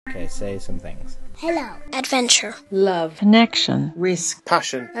Okay, say some things. Hello. Adventure. Love. Connection. Risk.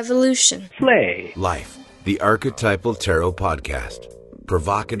 Passion. Evolution. Play. Life, the Archetypal Tarot Podcast.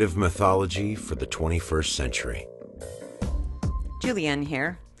 Provocative mythology for the 21st century. Julianne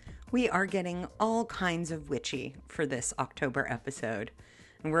here. We are getting all kinds of witchy for this October episode,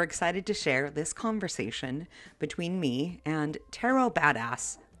 and we're excited to share this conversation between me and tarot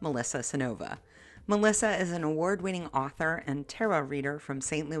badass Melissa Cynova. Melissa is an award-winning author and tarot reader from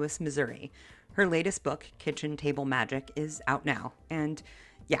St. Louis, Missouri. Her latest book, Kitchen Table Magic, is out now, and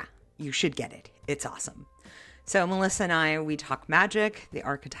yeah, you should get it. It's awesome. So Melissa and I, we talk magic, the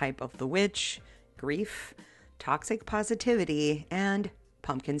archetype of the witch, grief, toxic positivity, and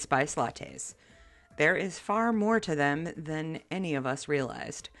pumpkin spice lattes. There is far more to them than any of us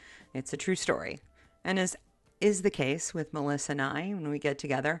realized. It's a true story. And as is the case with Melissa and I, when we get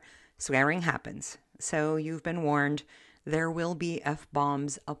together, swearing happens. So you've been warned, there will be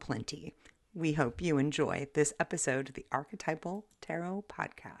F-bombs aplenty. We hope you enjoy this episode of the Archetypal Tarot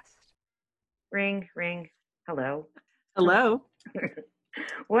Podcast. Ring, ring. Hello. Hello.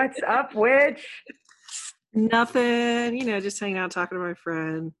 What's up, witch? Nothing. Just hanging out, talking to my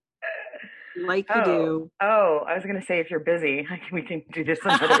friend. Like you do. Oh, I was going to say if you're busy, we can do this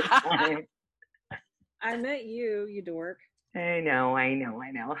another time. I met you, you dork. I know.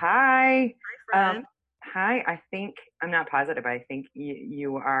 Hi. Hi, friend. Hi. I think, I'm not positive, I think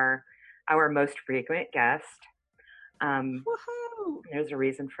you are our most frequent guest. Woohoo! There's a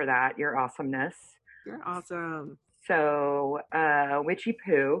reason for that. Your awesomeness. You're awesome. So, Witchy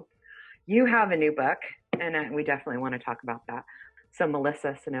Poo, you have a new book, and we definitely want to talk about that. So,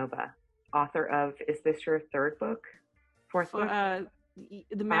 Melissa Cynova, author of, is this your third book? Fourth book?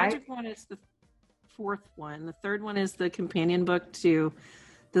 The magic one is the fourth one. The third one is the companion book to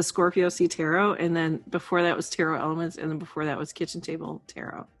the Scorpio Sea Tarot, and then before that was Tarot Elements, and then before that was Kitchen Table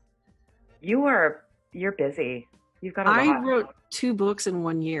Tarot. You're busy. You've got a lot. I wrote 2 books in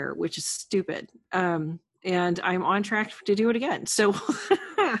 1 year, which is stupid. And I'm on track to do it again. So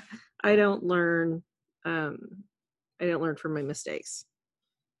I don't learn from my mistakes.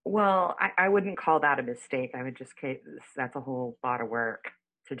 Well, I wouldn't call that a mistake. I would just say that's a whole lot of work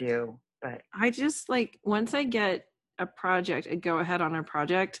to do. But I just once I get a project, I go ahead on a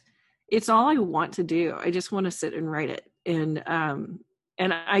project, it's all I want to do. I just want to sit and write it.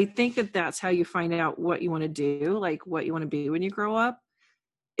 And I think that that's how you find out what you want to do, what you want to be when you grow up,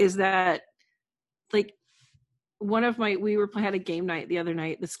 is that we had a game night the other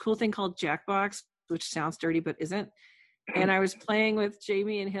night, this cool thing called Jackbox, which sounds dirty, but isn't. And I was playing with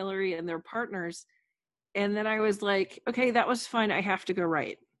Jamie and Hillary and their partners. And then I was like, okay, that was fun. I have to go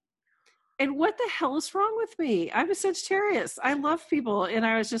write. And what the hell is wrong with me? I'm a Sagittarius. I love people. And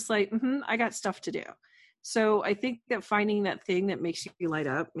I was just like, I got stuff to do. So I think that finding that thing that makes you light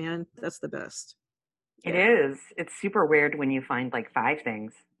up, man, that's the best. It is. It's super weird when you find 5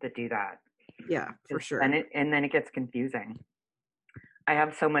 things that do that. Yeah, for sure. And then it gets confusing. I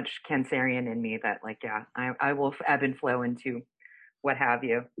have so much Cancerian in me that I will ebb and flow into what have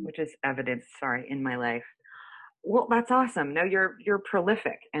you, which is evidence, in my life. Well, that's awesome. No, you're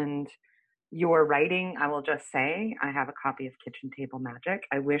prolific, and your writing, I will just say, I have a copy of Kitchen Table Magic.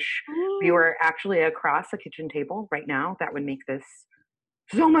 I wish we were actually across a kitchen table right now. That would make this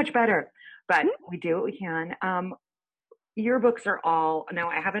so much better. But we do what we can. Your books are all, no,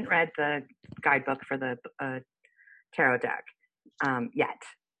 I haven't read the guidebook for the tarot deck yet,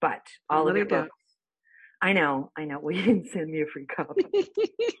 but all of your books. I know. Well, you can send me a free copy.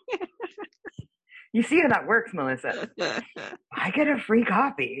 You see how that works, Melissa. I get a free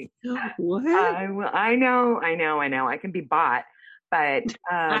copy. What? I know. I can be bought. But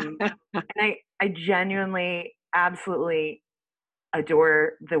and I genuinely, absolutely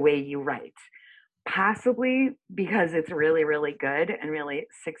adore the way you write. Possibly because it's really, really good and really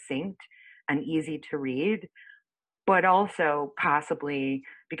succinct and easy to read. But also possibly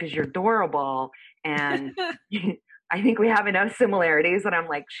because you're adorable, and I think we have enough similarities that I'm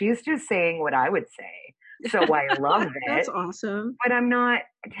like, she's just saying what I would say. So I love it. That's awesome. But I'm not,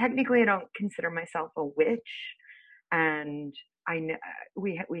 technically I don't consider myself a witch. And I know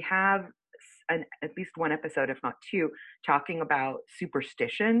we have at least one episode, if not 2, talking about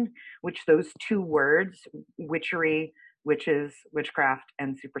superstition, which those 2 words, witchery, witches, witchcraft,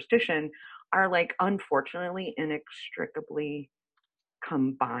 and superstition, are unfortunately inextricably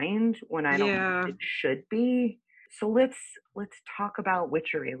combined when I don't think it should be. So let's talk about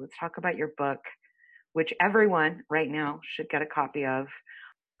witchery. Let's talk about your book, which everyone right now should get a copy of.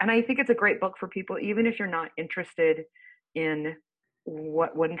 And I think it's a great book for people, even if you're not interested in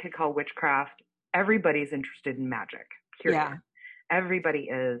what one could call witchcraft. Everybody's interested in magic, period. Yeah. Everybody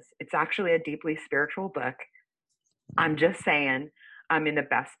is. It's actually a deeply spiritual book. I'm just saying, in the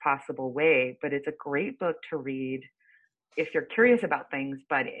best possible way, but it's a great book to read if you're curious about things,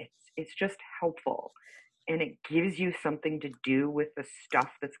 but it's just helpful. And it gives you something to do with the stuff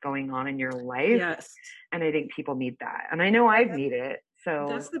that's going on in your life. Yes. And I think people need that. And I know I've needed it. So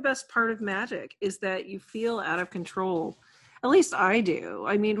that's the best part of magic, is that you feel out of control. At least I do.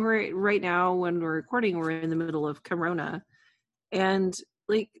 I mean, we're right now when we're recording, we're in the middle of Corona. And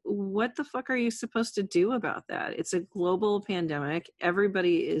like, what the fuck are you supposed to do about that? It's a global pandemic.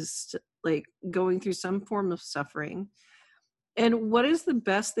 Everybody is like going through some form of suffering. And what is the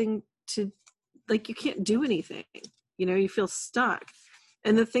best thing to, like, you can't do anything, you know, you feel stuck.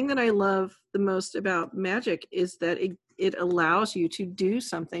 And the thing that I love the most about magic is that it allows you to do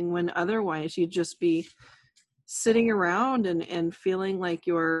something when otherwise you'd just be sitting around and feeling like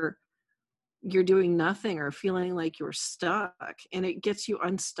you're doing nothing, or feeling like you're stuck. And it gets you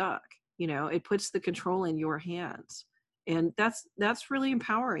unstuck, you know, it puts the control in your hands. And that's really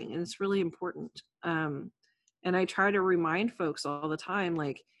empowering, and it's really important. And I try to remind folks all the time,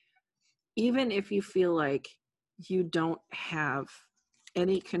 like, even if you feel like you don't have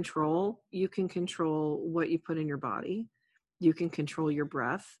any control, you can control what you put in your body. You can control your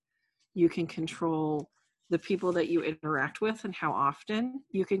breath. You can control the people that you interact with and how often.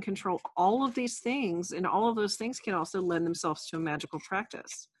 You can control all of these things, and all of those things can also lend themselves to a magical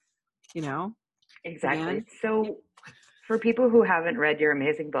practice, you know? Exactly. And so for people who haven't read your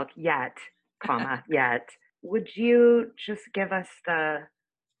amazing book yet, yet, would you just give us the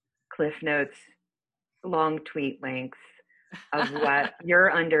Cliff Notes, long tweet length of what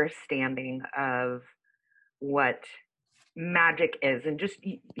your understanding of what magic is? And just,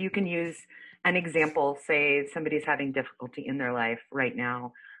 you can use an example, say somebody's having difficulty in their life right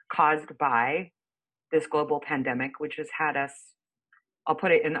now caused by this global pandemic, which has had us, I'll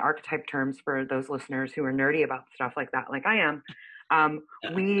put it in archetype terms for those listeners who are nerdy about stuff like that, like I am.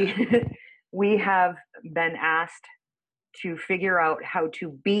 We have been asked to figure out how to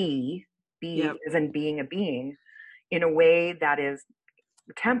be Yep. as in being a being, in a way that is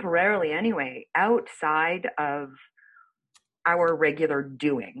temporarily anyway outside of our regular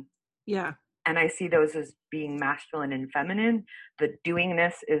doing. Yeah. And I see those as being masculine and feminine. The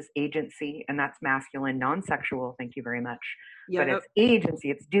doingness is agency, and that's masculine, non-sexual. Thank you very much. Yep. But it's agency,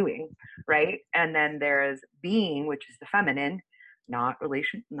 it's doing, right? And then there's being, which is the feminine, not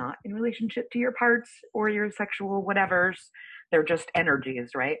in relationship to your parts or your sexual whatevers. They're just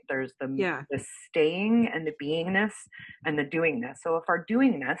energies, right? There's the staying and the beingness and the doingness. So if our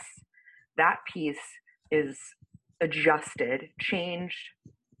doingness, that piece is adjusted, changed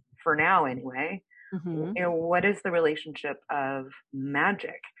for now anyway, Mm-hmm. you know, what is the relationship of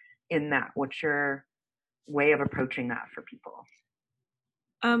magic in that? What's your way of approaching that for people?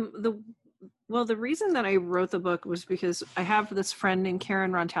 The reason that I wrote the book was because I have this friend named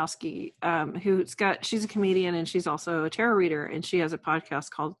Karen Rontowski, she's a comedian, and she's also a tarot reader, and she has a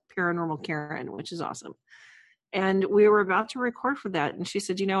podcast called Paranormal Karen, which is awesome. And we were about to record for that, and she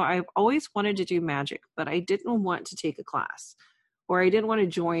said, you know, I've always wanted to do magic, but I didn't want to take a class, or I didn't want to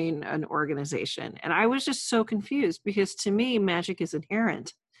join an organization. And I was just so confused, because to me, magic is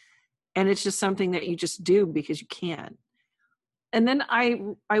inherent, and it's just something that you just do because you can. And then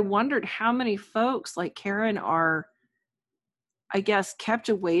I wondered how many folks like Karen are, I guess, kept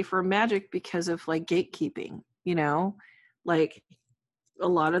away from magic because of like gatekeeping, you know, like a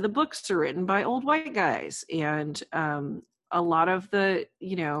lot of the books are written by old white guys, and a lot of the,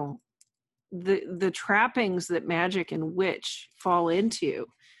 you know, the trappings that magic and witch fall into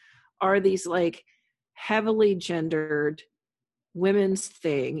are these like heavily gendered women's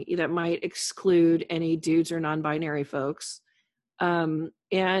thing that might exclude any dudes or non-binary folks.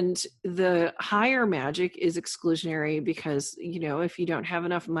 And the higher magic is exclusionary because, you know, if you don't have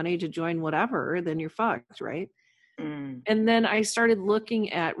enough money to join whatever, then you're fucked, right? Mm. And then I started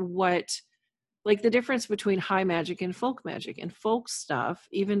looking at what, like, the difference between high magic and folk magic. And folk stuff,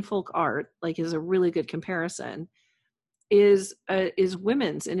 even folk art, like, is a really good comparison, is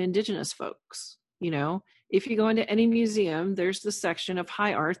women's and indigenous folks. You know, if you go into any museum, there's the section of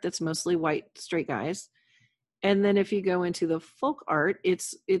high art that's mostly white straight guys. And then if you go into the folk art,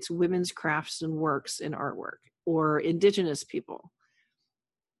 it's women's crafts and works and artwork, or indigenous people.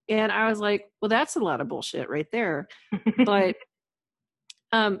 And I was like, well, that's a lot of bullshit right there. But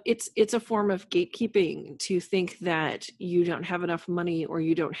it's a form of gatekeeping to think that you don't have enough money, or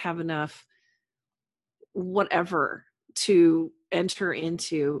you don't have enough whatever to enter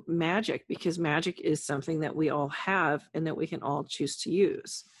into magic, because magic is something that we all have and that we can all choose to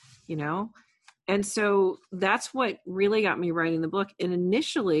use, you know? And so that's what really got me writing the book. And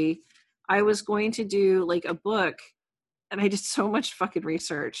initially I was going to do like a book, and I did so much fucking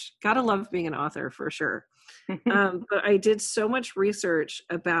research. Gotta love being an author for sure. But I did so much research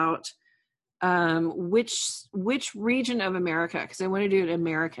about which region of America, because I want to do an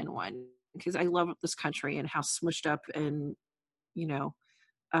American one, because I love this country and how smushed up and, you know,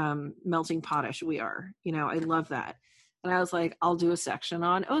 melting potish we are. You know, I love that. And I was like, I'll do a section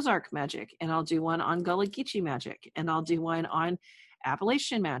on Ozark magic, and I'll do one on Gullah Geechee magic, and I'll do one on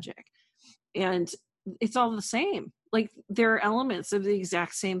Appalachian magic. And it's all the same. Like, there are elements of the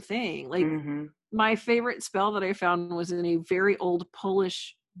exact same thing. Like, my favorite spell that I found was in a very old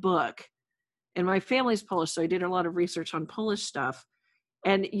Polish book. And my family's Polish, so I did a lot of research on Polish stuff.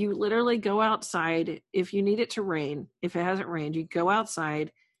 And you literally go outside if you need it to rain. If it hasn't rained, you go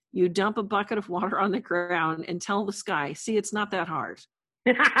outside, you dump a bucket of water on the ground and tell the sky, see, it's not that hard.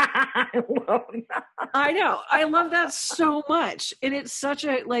 I know. I love that so much. And it's such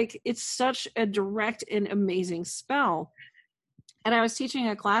a direct and amazing spell. And I was teaching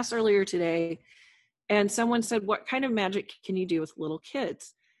a class earlier today, and someone said, what kind of magic can you do with little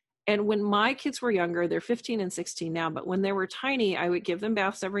kids? And when my kids were younger, they're 15 and 16 now, but when they were tiny, I would give them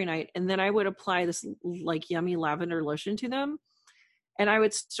baths every night. And then I would apply this like yummy lavender lotion to them. And I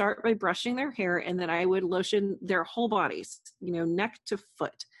would start by brushing their hair, and then I would lotion their whole bodies, you know, neck to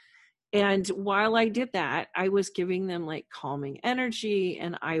foot. And while I did that, I was giving them like calming energy,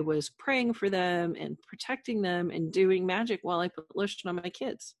 and I was praying for them and protecting them and doing magic while I put lotion on my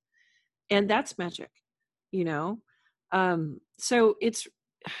kids. And that's magic, you know? So it's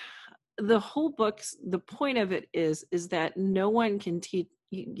the whole book's, the point of it is that no one can teach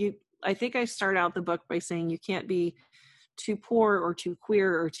you. I think I start out the book by saying you can't be too poor or too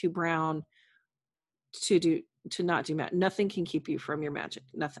queer or too brown to not do magic. Nothing can keep you from your magic.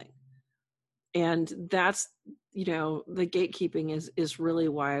 Nothing. And that's, you know, the gatekeeping is really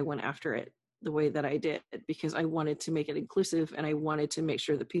why I went after it the way that I did, because I wanted to make it inclusive, and I wanted to make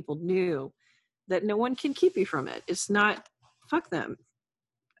sure that people knew that no one can keep you from it. It's not, fuck them.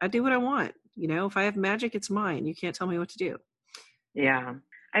 I do what I want. You know, if I have magic, it's mine. You can't tell me what to do. Yeah.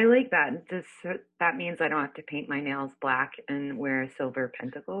 I like that. That means I don't have to paint my nails black and wear silver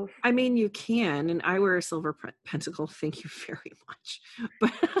pentacles? I mean, you can, and I wear a silver pentacle. Thank you very much.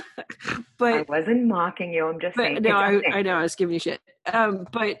 But I wasn't mocking you. I'm just saying. No, I know I was giving you shit.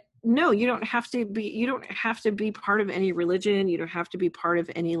 But no, you don't have to be part of any religion. You don't have to be part of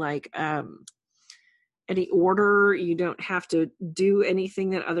any any order. You don't have to do anything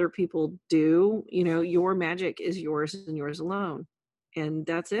that other people do. You know, your magic is yours and yours alone. And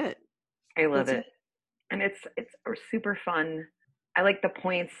that's it. I love it. And it's super fun. I like the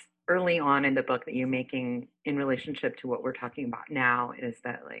points early on in the book that you're making in relationship to what we're talking about now, is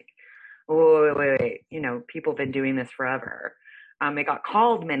that like, wait, you know, people have been doing this forever. It got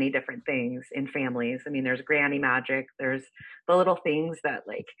called many different things in families. I mean, there's granny magic. There's the little things that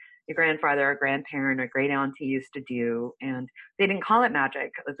like your grandfather or grandparent or great auntie used to do, and they didn't call it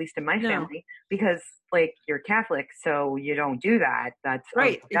magic, at least in my family, because like you're Catholic, so you don't do that. That's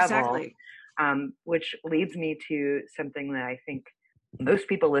right, the devil. exactly. Which leads me to something that I think most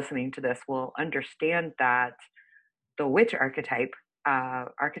people listening to this will understand, that the witch archetype of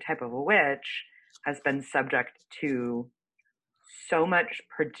a witch has been subject to so much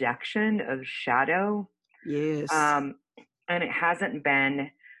projection of shadow. Yes. And it hasn't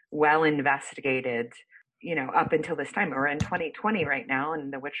been well investigated, you know, up until this time. We're in 2020 right now,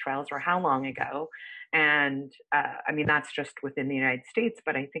 and the witch trials were how long ago? And I mean, that's just within the United States,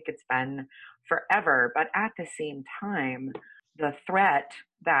 but I think it's been forever. But at the same time, the threat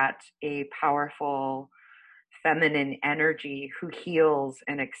that a powerful feminine energy who heals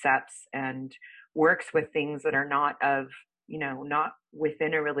and accepts and works with things that are not of, you know, not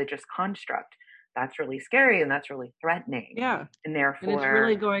within a religious construct, that's really scary, and that's really threatening. Yeah. And therefore, and it's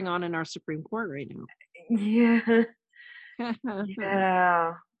really going on in our Supreme Court right now.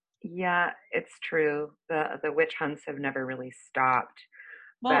 Yeah, it's true. The witch hunts have never really stopped.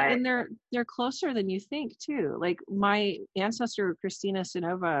 Well, and they're closer than you think too. Like my ancestor Christina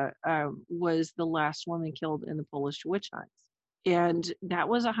Cynova was the last woman killed in the Polish witch hunts, and that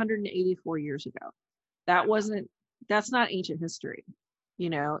was 184 years ago. That's not ancient history. You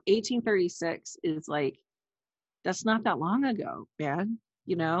know, 1836 is like, that's not that long ago, man,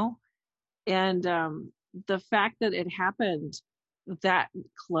 you know? And the fact that it happened that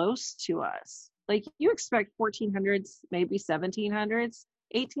close to us, like you expect 1400s, maybe 1700s,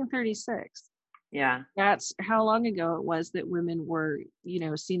 1836. Yeah. That's how long ago it was that women were, you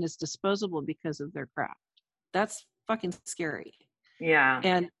know, seen as disposable because of their craft. That's fucking scary.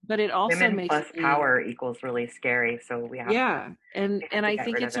 Yeah. But it also Women makes plus me, power equals really scary. So we have and to I get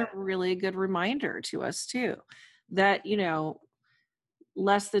think rid it's of a it. really good reminder to us too, that,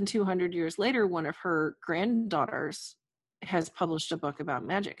 less than 200 years later, one of her granddaughters has published a book about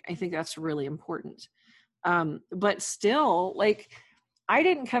magic. I think that's really important. But still, like, I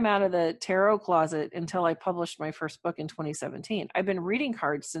didn't come out of the tarot closet until I published my first book in 2017. I've been reading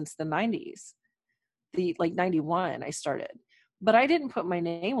cards since the 90s, like 91 I started. But I didn't put my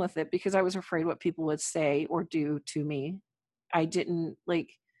name with it because I was afraid what people would say or do to me. I didn't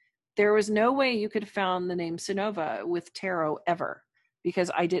there was no way you could have found the name Cynova with tarot ever,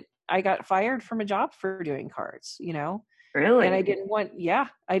 because I got fired from a job for doing cards, Really? and I didn't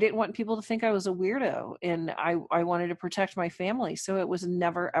want people to think I was a weirdo, and I wanted to protect my family. So it was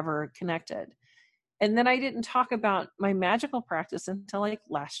never, ever connected. And then I didn't talk about my magical practice until like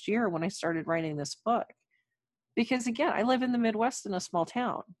last year when I started writing this book. Because again, I live in the Midwest in a small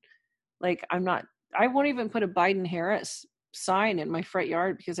town. Like I won't even put a Biden Harris sign in my front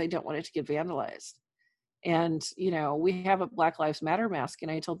yard because I don't want it to get vandalized. And, we have a Black Lives Matter mask, and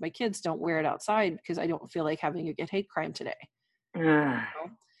I told my kids don't wear it outside because I don't feel like having you get hate crime today.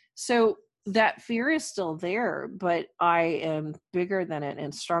 So that fear is still there, but I am bigger than it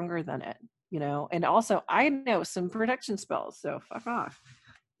and stronger than it, and also I know some protection spells, so fuck off.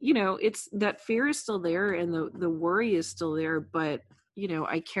 It's that fear is still there, and the worry is still there, but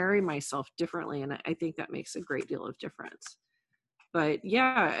I carry myself differently, and I think that makes a great deal of difference. But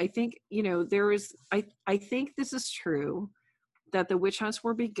yeah, I think, I think this is true, that the witch hunts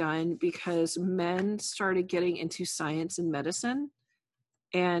were begun because men started getting into science and medicine,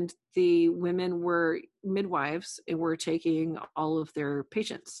 and the women were midwives and were taking all of their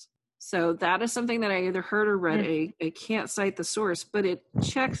patients. So that is something that I either heard or read. I can't cite the source, but it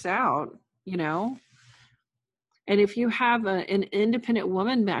checks out, And if you have an independent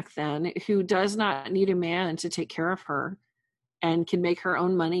woman back then who does not need a man to take care of her and can make her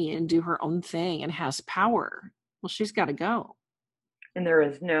own money and do her own thing and has power, well, she's got to go. And there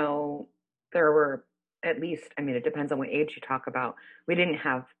were at least, it depends on what age you talk about. We didn't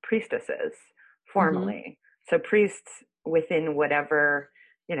have priestesses formally. So priests within whatever,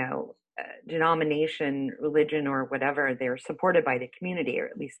 denomination, religion, or whatever, they're supported by the community, or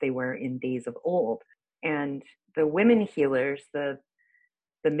at least they were in days of old. And the women healers, the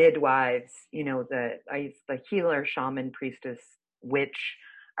midwives, the healer, shaman, priestess, witch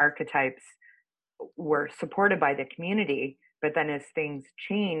archetypes were supported by the community. But then as things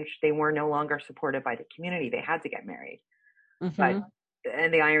changed, they were no longer supported by the community. They had to get married.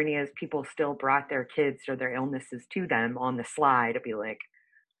 And the irony is people still brought their kids or their illnesses to them on the sly to be like,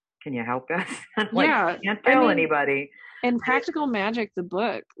 can you help us? Can't tell anybody. And Practical Magic, the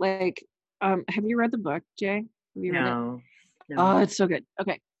book, have you read the book, Jay? Have you read it? No. Oh, it's so good.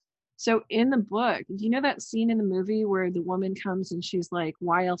 Okay. So in the book, do you know that scene in the movie where the woman comes and she's like,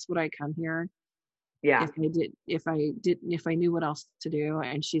 why else would I come here? Yeah. If I knew what else to do,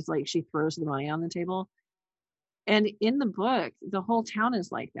 and she's like, she throws the money on the table. And in the book, the whole town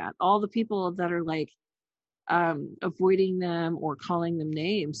is like that. All the people that are like avoiding them or calling them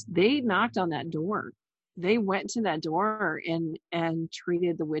names, they knocked on that door. They went to that door and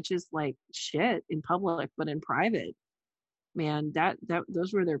treated the witches like shit in public, but in private, man, that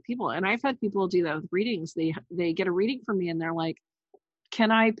those were their people. And I've had people do that with readings. They get a reading from me and they're like, can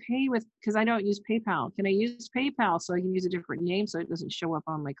I pay because I don't use PayPal. Can I use PayPal so I can use a different name so it doesn't show up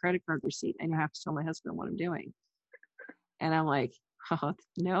on my credit card receipt and I have to tell my husband what I'm doing? And I'm like, oh,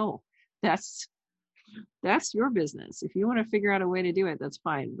 no, that's your business. If you want to figure out a way to do it, that's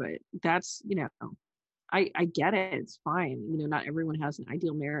fine. But that's, I get it. It's fine. Not everyone has an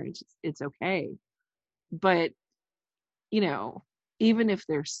ideal marriage. It's okay. But, even if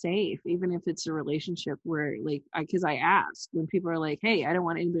they're safe, even if it's a relationship where because I ask when people are like, hey, I don't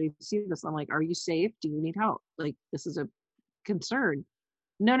want anybody to see this. I'm like, are you safe? Do you need help? Like, this is a concern.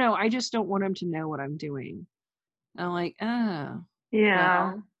 No, I just don't want them to know what I'm doing. And I'm like, oh,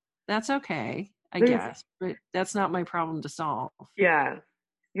 yeah, well, that's okay, I guess, but that's not my problem to solve. Yeah.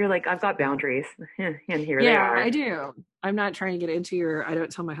 You're like, I've got boundaries and here they are. I do. I'm not trying to get into I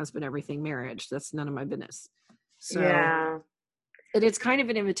don't tell my husband everything marriage. That's none of my business. So yeah. And it's kind of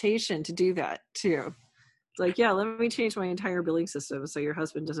an invitation to do that too. It's like, yeah, let me change my entire billing system so your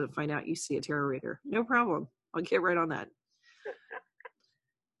husband doesn't find out you see a tarot reader. No problem. I'll get right on that.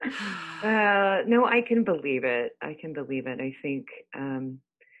 No, I can believe it. I think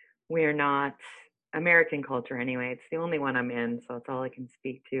we're not American culture anyway. It's the only one I'm in, so that's all I can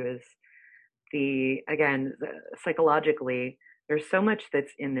speak to is psychologically, there's so much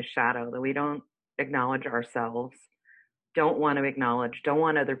that's in the shadow that we don't acknowledge ourselves. don't want to acknowledge, don't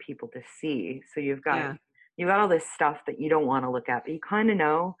want other people to see. So you've got all this stuff that you don't want to look at, but you kind of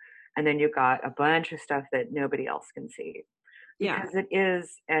know, and then you've got a bunch of stuff that nobody else can see. Because it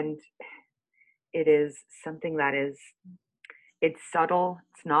is something that it's subtle,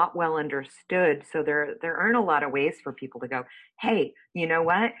 it's not well understood. So there aren't a lot of ways for people to go, hey, you know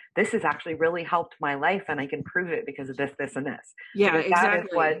what? This has actually really helped my life, and I can prove it because of this, this, and this. Yeah, because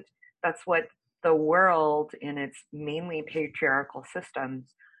exactly. That's what the world in its mainly patriarchal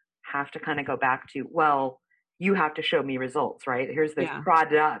systems have to kind of go back to. Well, you have to show me results, right? Here's this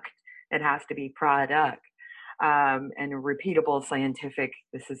product. It has to be product. And repeatable scientific,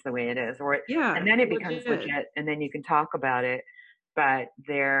 this is the way it is. And then it becomes legit, and then you can talk about it. But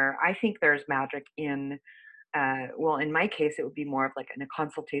I think there's magic in, in my case, it would be more of like in a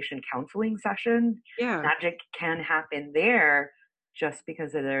consultation counseling session. Yeah. Magic can happen there just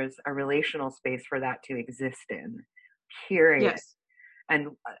because there's a relational space for that to exist in, period. Yes. And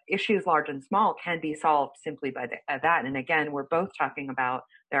issues large and small can be solved simply by that. And again, we're both talking about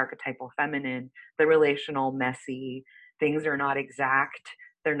the archetypal feminine, the relational, messy. Things are not exact.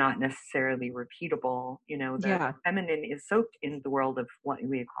 They're not necessarily repeatable. The feminine is soaked in the world of what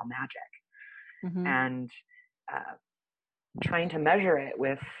we call magic. Mm-hmm. And trying to measure it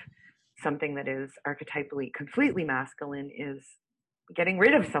with something that is archetypally completely masculine is getting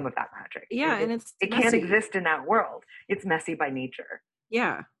rid of some of that magic. Yeah, and it can't exist in that world. It's messy by nature.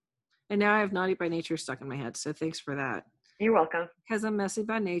 Yeah. And now I have naughty by nature stuck in my head. So thanks for that. You're welcome. Because I'm messy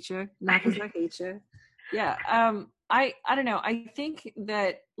by nature, not because I hate you. Yeah. I don't know. I think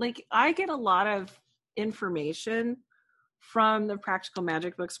that I get a lot of information from the Practical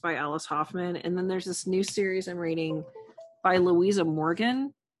Magic books by Alice Hoffman. And then there's this new series I'm reading by Louisa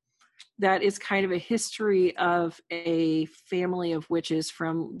Morgan that is kind of a history of a family of witches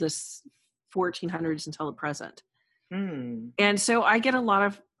from the 1400s until the present. And so I get a lot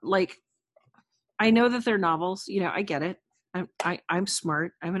of I know that they're novels, I get it. I'm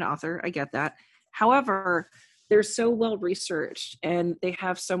smart. I'm an author. I get that. However, they're so well researched and they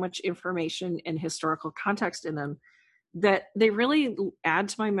have so much information and historical context in them that they really add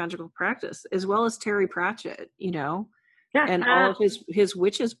to my magical practice, as well as Terry Pratchett, and all of his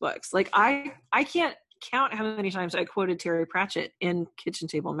witches books. I can't count how many times I quoted Terry Pratchett in Kitchen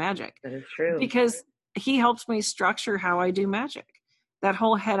Table Magic. That is true. Because he helps me structure how I do magic. That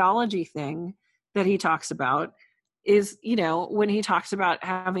whole headology thing that he talks about is, when he talks about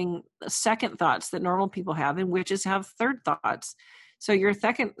having second thoughts that normal people have, and witches have third thoughts. So your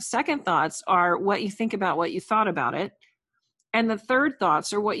second thoughts are what you think about what you thought about it. And the third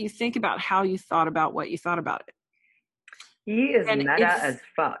thoughts are what you think about how you thought about what you thought about it. He is meta as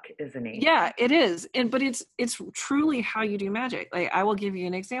fuck, isn't he? Yeah, it is. But it's truly how you do magic. I will give you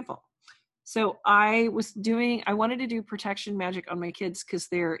an example. So I wanted to do protection magic on my kids because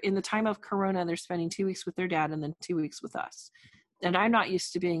they're in the time of Corona, they're spending 2 weeks with their dad and then 2 weeks with us. And I'm not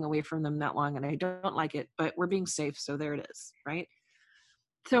used to being away from them that long, and I don't like it, but we're being safe. So there it is. Right.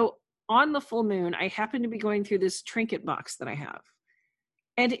 So on the full moon, I happen to be going through this trinket box that I have.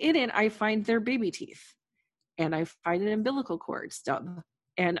 And in it, I find their baby teeth. And I find an umbilical cord stub.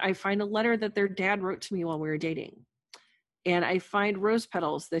 And I find a letter that their dad wrote to me while we were dating. And I find rose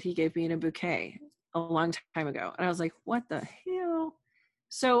petals that he gave me in a bouquet a long time ago. And I was like, what the hell?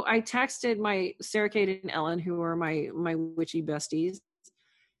 So I texted my Sarah Kate and Ellen, who are my witchy besties.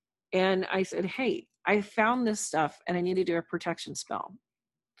 And I said, hey, I found this stuff and I need to do a protection spell.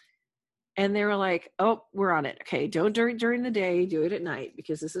 And they were like, oh, we're on it. Okay, don't during the day, do it at night,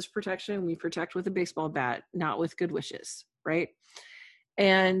 because this is protection. We protect with a baseball bat, not with good wishes, right?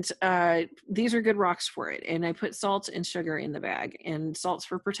 And these are good rocks for it. And I put salt and sugar in the bag, and salt's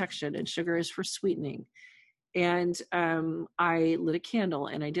for protection and sugar is for sweetening. And I lit a candle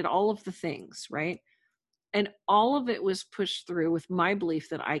and I did all of the things, right? And all of it was pushed through with my belief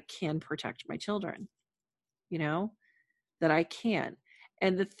that I can protect my children, that I can.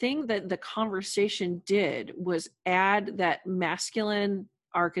 And the thing that the conversation did was add that masculine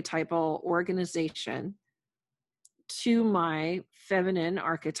archetypal organization to my feminine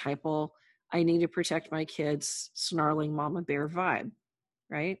archetypal, I need to protect my kids, snarling mama bear vibe,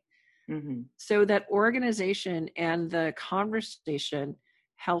 right? Mm-hmm. So that organization and the conversation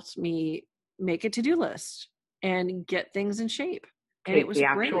helped me make a to-do list and get things in shape. And Take it was the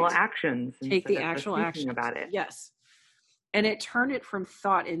great. actual actions. Take the actual actions about it. Yes. And it turned it from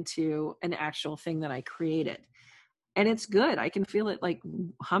thought into an actual thing that I created. And it's good. I can feel it like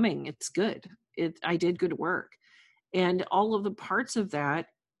humming. It's good. I did good work. And all of the parts of that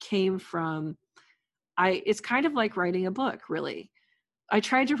came from, it's kind of like writing a book, really. I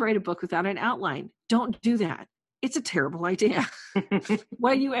tried to write a book without an outline. Don't do that. it's a terrible idea.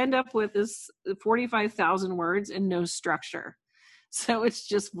 What you end up with is 45,000 words and no structure. So it's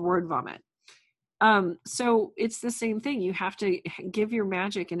just word vomit. So it's the same thing. You have to give your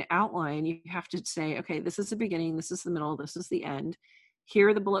magic an outline. You have to say, okay, this is the beginning, this is the middle, this is the end. Here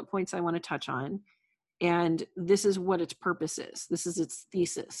are the bullet points I want to touch on. And this is what its purpose is. This is its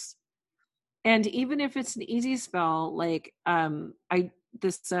thesis. And even if it's an easy spell, like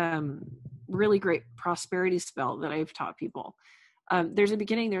this really great prosperity spell that I've taught people, there's a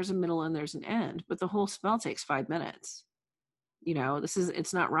beginning, there's a middle, and there's an end, but the whole spell takes 5 minutes. You know,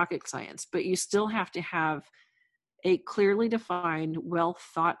 it's not rocket science, but you still have to have a clearly defined, well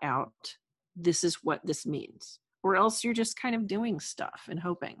thought out, this is what this means, or else you're just kind of doing stuff and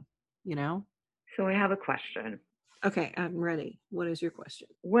hoping, you know? So I have a question. Okay, I'm ready. What is your question?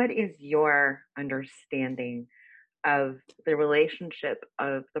 What is your understanding of the relationship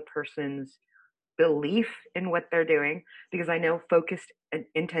of the person's belief in what they're doing? Because I know focused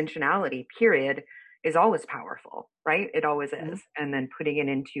intentionality, period, is always powerful, right? It always is. And then putting it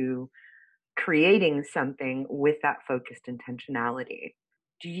into creating something with that focused intentionality.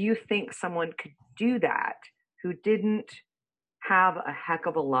 Do you think someone could do that who didn't have a heck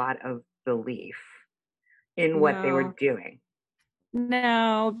of a lot of belief in what they were doing?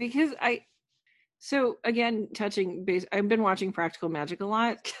 No, because so again, touching base, I've been watching Practical Magic a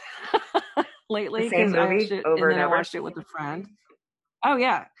lot lately. The same movie over and then over? I watched it with a friend. Oh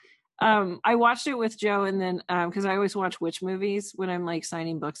yeah. I watched it with Joe, and then because I always watch witch movies when I'm like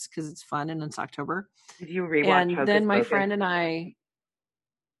signing books because it's fun and it's October. Did you rewatch And Hocus then my Pocus? friend and I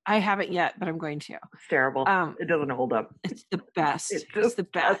haven't yet, but I'm going to. It's terrible. It doesn't hold up. It's the best. It It's the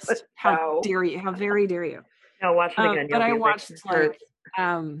best. How dare you? How very dare you? No, watch it again. But I watched like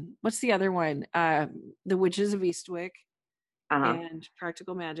what's the other one? The Witches of Eastwick. And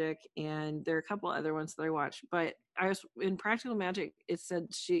Practical Magic, and there are a couple other ones that I watched. But I was in Practical Magic, it said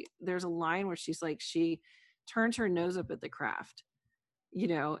there's a line where she's like, she turns her nose up at the craft, you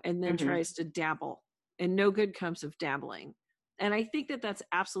know, and then tries to dabble, and no good comes of dabbling. And I think that that's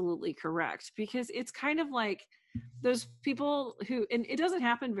absolutely correct, because it's kind of like those people who, and it doesn't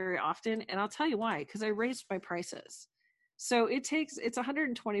happen very often, and I'll tell you why, because I raised my prices. So it's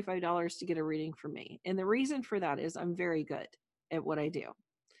 $125 to get a reading from me. And the reason for that is I'm very good at what I do.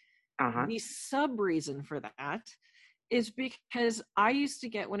 The sub reason for that is because I used to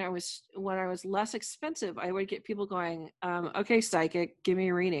get, when I was less expensive, I would get people going, okay, psychic, give me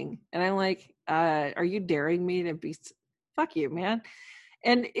a reading. And I'm like, are you daring me to be, fuck you, man.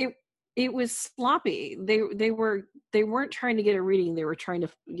 And it was sloppy. They weren't trying to get a reading. They were trying to,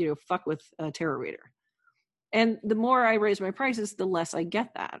 you know, fuck with a tarot reader. And the more I raise my prices, the less I get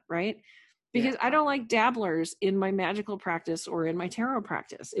that, right? Because I don't like dabblers in my magical practice or in my tarot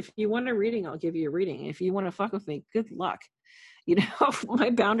practice. If you want a reading, I'll give you a reading. If you want to fuck with me, good luck. You know, my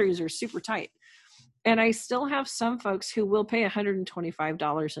boundaries are super tight. And I still have some folks who will pay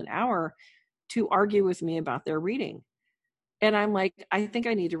 $125 an hour to argue with me about their reading. And I'm like, I think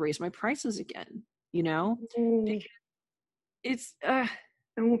I need to raise my prices again, you know? It's, I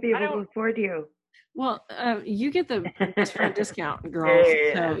won't be able to afford you. Well, you get the best friend discount, girl.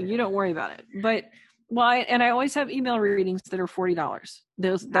 So you don't worry about it. But and I always have email readings that are $40.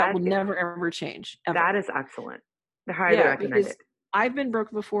 That will never ever change. Ever. That is excellent. I highly recommend it. I've been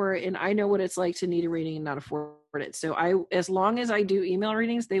broke before, and I know what it's like to need a reading and not afford it. So as long as I do email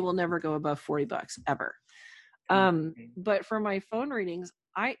readings, they will never go above $40 ever. But for my phone readings,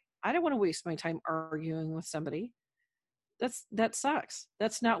 I don't want to waste my time arguing with somebody. That sucks.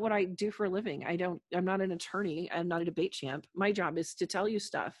 That's not what I do for a living. I'm not an attorney. I'm not a debate champ. My job is to tell you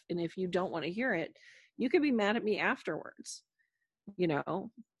stuff. And if you don't want to hear it, you could be mad at me afterwards. You know,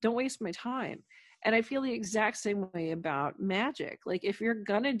 don't waste my time. And I feel the exact same way about magic. Like, if you're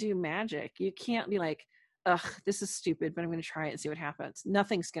going to do magic, you can't be like, ugh, this is stupid, but I'm going to try it and see what happens.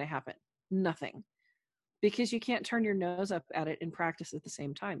 Nothing's going to happen. Nothing. Because you can't turn your nose up at it and practice at the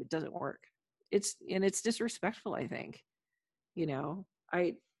same time. It doesn't work. It's disrespectful, I think. You know,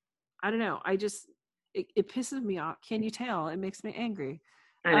 I don't know. It pisses me off. Can you tell? It makes me angry.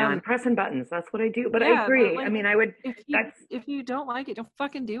 I know. I'm pressing buttons. That's what I do. But I agree. Like, I mean, I would. If you don't like it, don't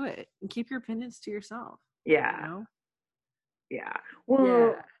fucking do it, and keep your opinions to yourself. Yeah. You know? Yeah.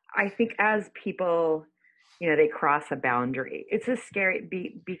 Well, I think as people, you know, they cross a boundary, it's a scary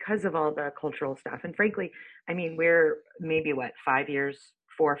because of all the cultural stuff. And frankly, I mean, we're maybe 4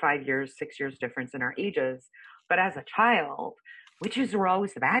 or 5 years, 6 years difference in our ages. But as a child, witches were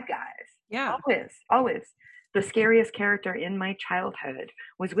always the bad guys. Yeah. Always. The scariest character in my childhood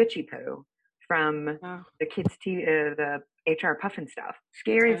was Witchy Poo. from Oh. the the HR Puffin stuff.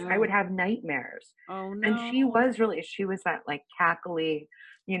 Scariest. I would Oh. have nightmares. Oh no. And she was that like cackly,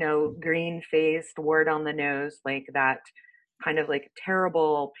 green faced, wart on the nose, like that kind of like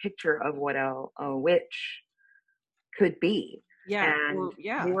terrible picture of what a witch could be. Yeah. And Well,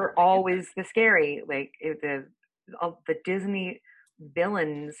 yeah. they were always the scary, like the Disney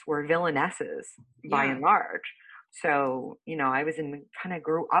villains were villainesses by Yeah. and large. So, I kind of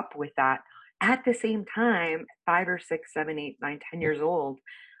grew up with that. At the same time, 5 or 6, 7, 8, 9, 10 years old,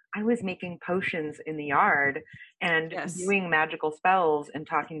 I was making potions in the yard and Yes. doing magical spells and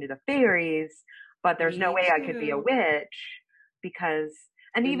talking to the fairies, but there's no Me way I could be a too. witch because,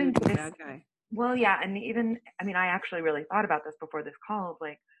 and Then even you'd be to a this, bad guy. well, yeah, and even, I actually really thought about this before this call of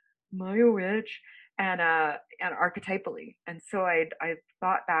like, am I a witch? And archetypally. And so I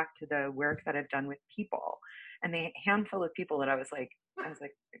thought back to the work that I've done with people and the handful of people that I was like,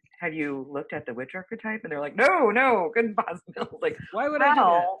 have you looked at the witch archetype? And they're like, no, couldn't possibly. I was like, Why would I do that?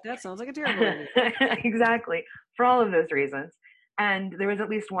 well, That sounds like a terrible idea. exactly. For all of those reasons. And there was at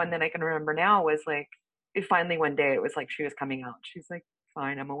least one that I can remember now was like, finally one day it was like she was coming out. She's like,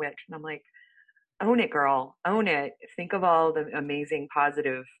 fine, I'm a witch. And I'm like, own it, girl, own it. Think of all the amazing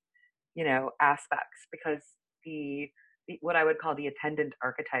positive, aspects, because the what I would call the attendant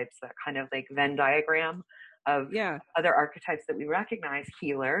archetypes, that kind of like Venn diagram of Yeah. other archetypes that we recognize: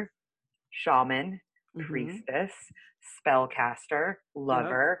 healer, shaman, Mhm. priestess, spellcaster,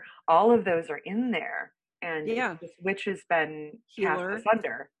 lover. All of those are in there. And Yeah. it's just which has been Healer. cast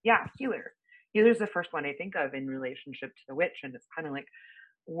asunder. Yeah, healer. Healer's the first one I think of in relationship to the witch, and it's kind of like,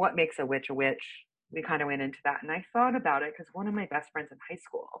 what makes a witch a witch? We kind of went into that, and I thought about it because one of my best friends in high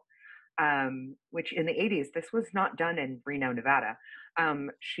school, which in the 80s, this was not done in Reno, Nevada.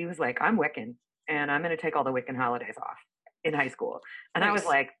 She was like, I'm Wiccan and I'm going to take all the Wiccan holidays off in high school. And I was Nice.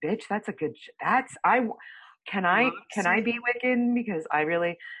 like, bitch, that's a good, can I be Wiccan? Because I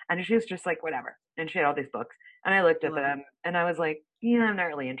really, and she was just like, whatever. And she had all these books and I looked at them and I was like, yeah, I'm not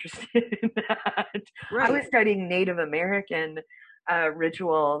really interested in that. Right. I was studying Native American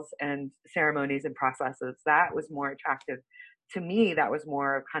rituals and ceremonies and processes. That was more attractive to me. That was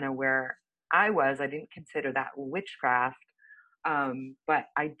more of kind of where I was. I didn't consider that witchcraft, but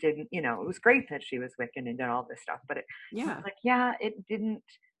I didn't, it was great that she was Wiccan and did all this stuff, but it didn't.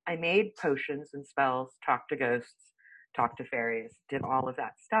 I made potions and spells, talked to ghosts, talked to fairies, did all of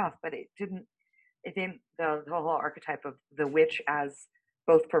that stuff, but it didn't the whole archetype of the witch as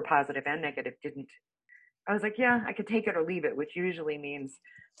both for positive and negative didn't. I was like, yeah, I could take it or leave it, which usually means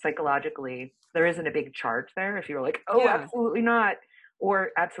psychologically there isn't a big charge there. If you're like, oh, Yeah. absolutely not, or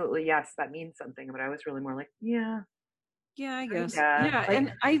absolutely yes, that means something. But I was really more like, yeah, I guess. yeah. Yeah, Like,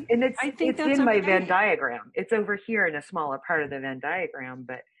 and I think it's that's in my okay. Venn diagram. It's over here in a smaller part of the Venn diagram,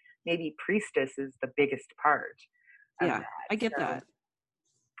 but maybe priestess is the biggest part. Yeah, that. I get So that.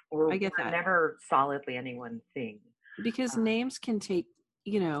 We're, I get we're that. never solidly any one thing. Because names can take,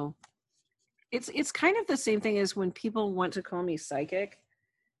 it's kind of the same thing as when people want to call me psychic.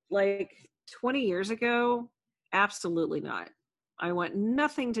 Like 20 years ago, absolutely not. I want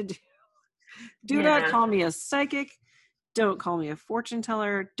nothing to do not call me a psychic. Don't call me a fortune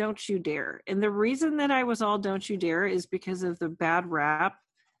teller. Don't you dare. And the reason that I was all don't you dare is because of the bad rap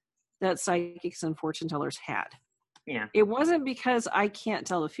that psychics and fortune tellers had. Yeah. It wasn't because I can't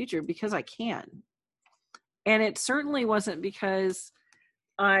tell the future, because I can. And it certainly wasn't because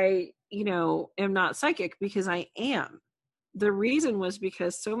I, am not psychic, because I am. The reason was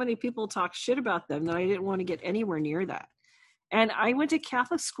because so many people talk shit about them that I didn't want to get anywhere near that. And I went to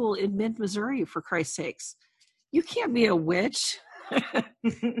Catholic school in mid-Missouri, for Christ's sakes. You can't be a witch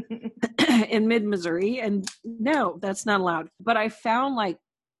in mid-Missouri. And no, that's not allowed. But I found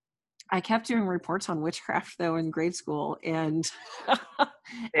I kept doing reports on witchcraft though in grade school. And,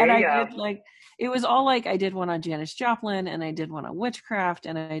 and I did it was all I did one on Janis Joplin and I did one on witchcraft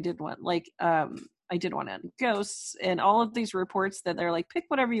and I did one I did one on ghosts and all of these reports that they're like, pick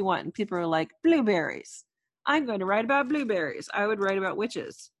whatever you want. And people are like, blueberries. I'm going to write about blueberries. I would write about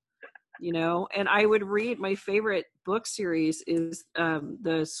witches, and I would read, my favorite book series is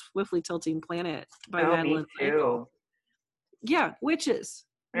The Swiftly Tilting Planet by Madeline Michael. Yeah, witches.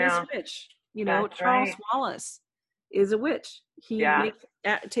 Miss Witch. That's Charles right. Wallace is a witch. He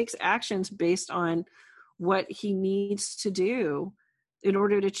takes actions based on what he needs to do in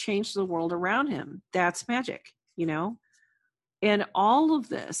order to change the world around him. That's magic, And all of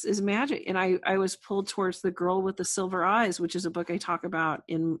this is magic. And I was pulled towards The Girl with the Silver Eyes, which is a book I talk about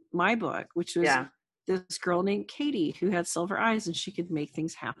in my book, which was this girl named Katie who had silver eyes and she could make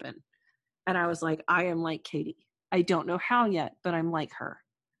things happen. And I was like, I am like Katie. I don't know how yet, but I'm like her.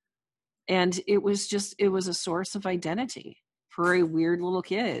 And it was a source of identity for a weird little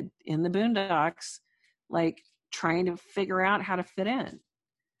kid in the boondocks, like trying to figure out how to fit in.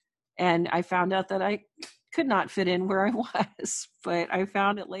 And I found out that I could not fit in where I was, but I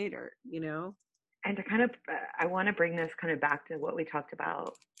found it later, And to kind of, I want to bring this kind of back to what we talked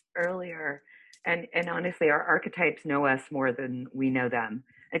about earlier. And honestly, our archetypes know us more than we know them.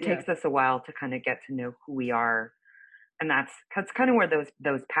 It takes us a while to kind of get to know who we are. And that's kind of where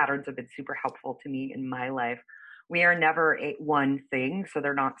those patterns have been super helpful to me in my life. We are never one thing, so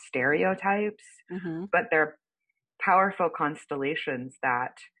they're not stereotypes, but they're powerful constellations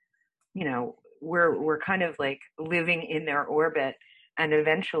that, we're kind of like living in their orbit, and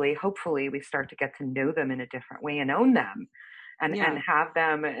eventually, hopefully, we start to get to know them in a different way and own them, and have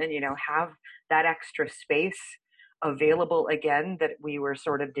them, and have that extra space available again that we were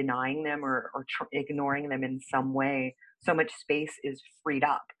sort of denying them or ignoring them in some way. So much space is freed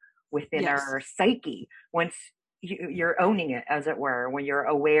up within our psyche once you're owning it, as it were. When you're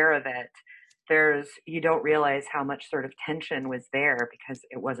aware of it, you don't realize how much sort of tension was there because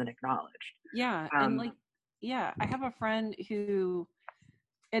it wasn't acknowledged. I have a friend who,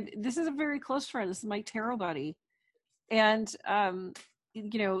 and this is a very close friend, this is my tarot buddy, and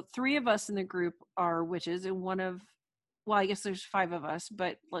 3 of us in the group are witches, and I guess there's 5 of us,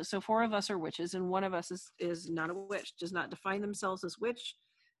 but so 4 of us are witches, and one of us is not a witch, does not define themselves as witch.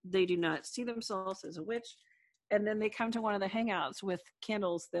 They do not see themselves as a witch. And then they come to one of the hangouts with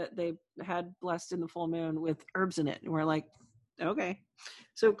candles that they had blessed in the full moon with herbs in it. And we're like, okay,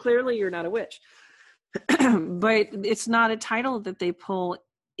 so clearly you're not a witch. But it's not a title that they pull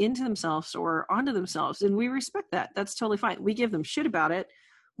into themselves or onto themselves. And we respect that. That's totally fine. We give them shit about it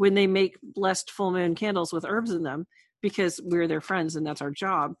when they make blessed full moon candles with herbs in them, because we're their friends and that's our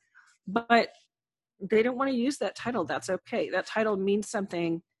job. But they don't want to use that title. That's okay. That title means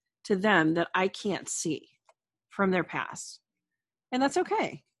something to them that I can't see from their past. And that's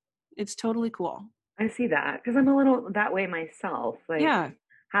okay. It's totally cool. I see that because I'm a little that way myself. Like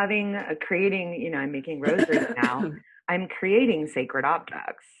creating, I'm making rosaries now. I'm creating sacred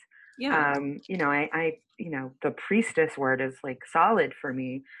objects. Yeah. I the priestess word is like solid for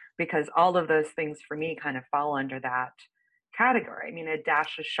me because all of those things for me kind of fall under that category. I mean, a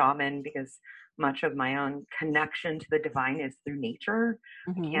dash of shaman because much of my own connection to the divine is through nature.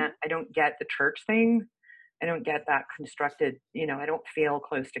 I don't get the church thing. I don't get that constructed, I don't feel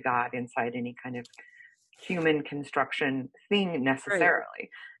close to God inside any kind of human construction thing necessarily. Right.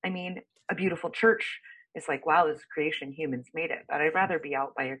 I mean, a beautiful church is like, wow, this is creation, humans made it. But I'd rather be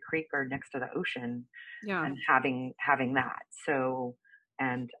out by a creek or next to the ocean and having that. So,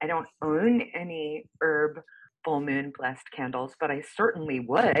 and I don't own any herb full moon blessed candles, but I certainly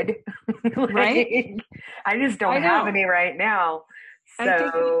would. Right? I just don't have any right now.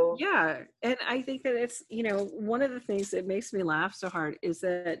 So and I think that it's, one of the things that makes me laugh so hard is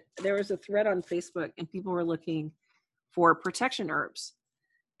that there was a thread on Facebook and people were looking for protection herbs.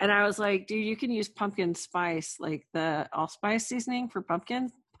 And I was like, dude, you can use pumpkin spice, like the allspice seasoning for pumpkin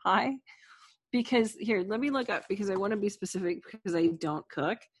pie. Because here, let me look up, because I want to be specific because I don't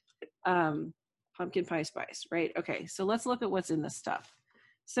cook. Pumpkin pie spice, right? Okay, so let's look at what's in this stuff.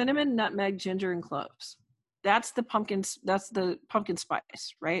 Cinnamon, nutmeg, ginger, and cloves. That's the pumpkin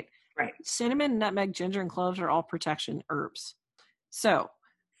spice, right? Right. Cinnamon, nutmeg, ginger, and cloves are all protection herbs. So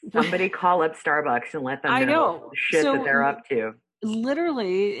somebody call up Starbucks and let them know the shit that they're up to.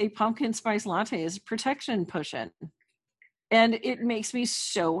 Literally, a pumpkin spice latte is a protection potion. And it makes me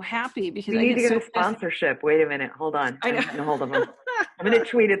so happy because we need to get a sponsorship. Wait a minute. Hold on. I'm getting a hold of them. I'm going to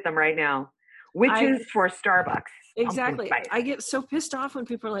tweet at them right now. Witches for Starbucks. Exactly. I get so pissed off when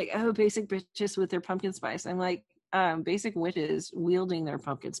people are like, oh, basic bitches with their pumpkin spice. I'm like, basic witches wielding their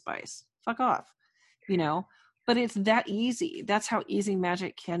pumpkin spice. Fuck off. But it's that easy. That's how easy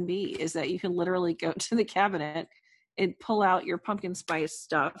magic can be, is that you can literally go to the cabinet and pull out your pumpkin spice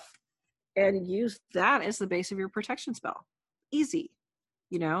stuff and use that as the base of your protection spell. Easy,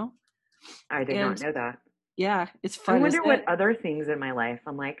 I did not know that. Yeah, it's fun. I wonder what other things in my life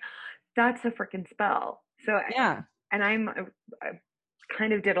I'm like, that's a freaking spell. So and I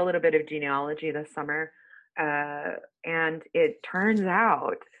kind of did a little bit of genealogy this summer, and it turns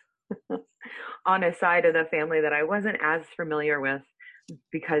out on a side of the family that I wasn't as familiar with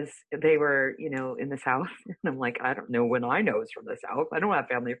because they were, in the South. And I'm like, I don't know when I know is from the South. I don't have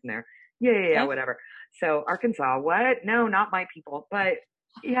family from there. Yeah, whatever. So Arkansas, what? No, not my people, but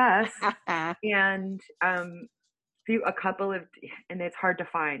yes. And a couple of, and it's hard to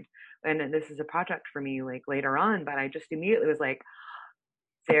find. And this is a project for me like later on, but I just immediately was like,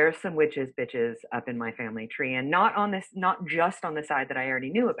 there's some witches bitches up in my family tree, and not just on the side that I already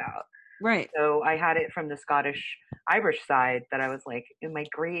knew about, Right. So I had it from the Scottish Irish side that I was like, and my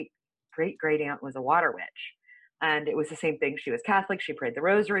great aunt was a water witch. And it was the same thing. She was Catholic. She prayed the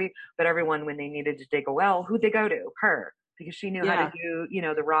rosary, but everyone, when they needed to dig a well, who'd they go to? Her, because she knew how to do,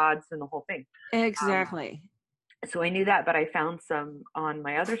 the rods and the whole thing. Exactly. So I knew that, but I found some on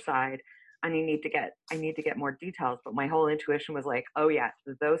my other side, and I need to get more details. But my whole intuition was like, oh yeah,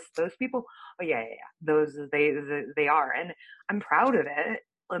 those people, oh yeah, those they are, and I'm proud of it.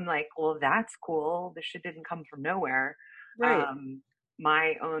 I'm like, well, that's cool. This shit didn't come from nowhere. Right.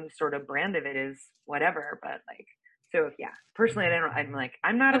 My own sort of brand of it is whatever, but like, so yeah, personally, I'm like,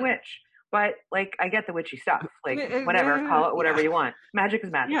 I'm not a witch, but like, I get the witchy stuff, like whatever, call it whatever you want. Magic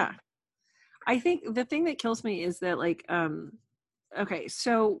is magic. Yeah. I think the thing that kills me is that like, okay,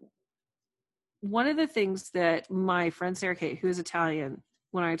 so one of the things that my friend Sarah Kate, who is Italian,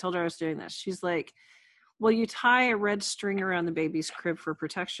 when I told her I was doing this, she's like, well, you tie a red string around the baby's crib for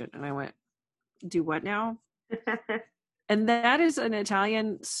protection. And I went, do what now? And that is an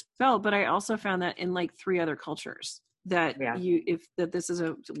Italian spell, but I also found that in like 3 other cultures that this is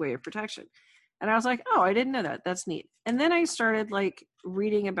a way of protection. And I was like, oh, I didn't know that. That's neat. And then I started like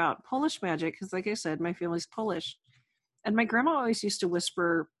reading about Polish magic because, like I said, my family's Polish. And my grandma always used to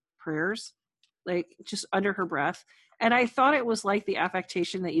whisper prayers, like just under her breath. And I thought it was like the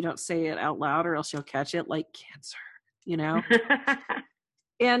affectation that you don't say it out loud or else you'll catch it, like cancer,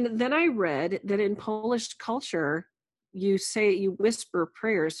 And then I read that in Polish culture, you whisper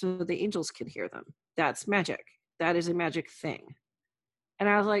prayers so the angels can hear them. That's magic. That is a magic thing. And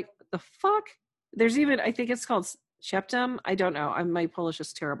I was like, the fuck? There's even, I think it's called Sheptum. I don't know. My Polish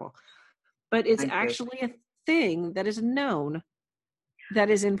is terrible. But it's actually a thing that is known that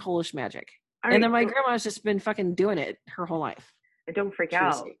is in Polish magic. And then my grandma's just been fucking doing it her whole life. Don't freak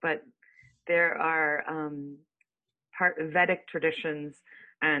out, but there are Vedic traditions,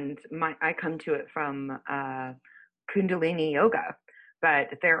 and I come to it from Kundalini yoga, but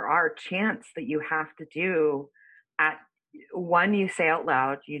there are chants that you have to do you say out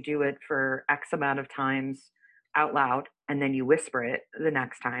loud, you do it for X amount of times out loud, and then you whisper it the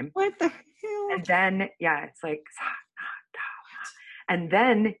next time. What the hell? And then, it's like, and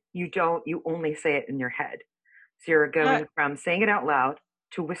then you only say it in your head. So you're going from saying it out loud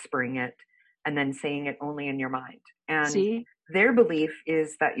to whispering it, and then saying it only in your mind. And their belief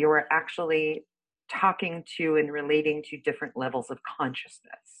is that you're actually talking to and relating to different levels of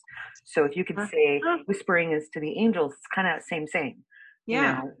consciousness. So if you could say whispering is to the angels, it's kind of same.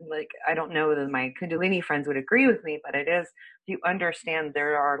 Yeah. Like, I don't know that my Kundalini friends would agree with me, but it is, you understand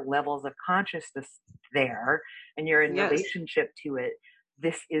there are levels of consciousness there, and you're in relationship to it.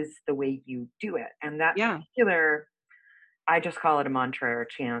 This is the way you do it. And that particular, I just call it a mantra or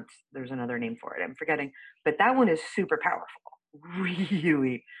chant. There's another name for it, I'm forgetting. But that one is super powerful.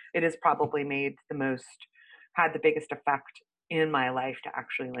 Really, it has probably had the biggest effect in my life to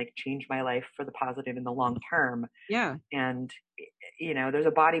actually like change my life for the positive in the long term. Yeah. And there's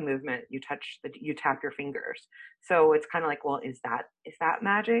a body movement. You tap your fingers. So it's kind of like, well, is that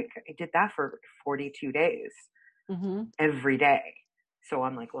magic? I did that for 42 days every day. So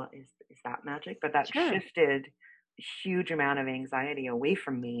I'm like, well, is that magic? But that shifted a huge amount of anxiety away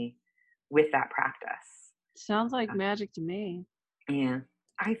from me with that practice. Sounds like magic to me. Yeah.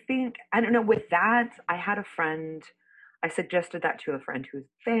 I don't know, with that, I had a friend, I suggested that to a friend who's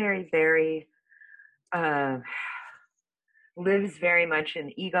very, very, lives very much in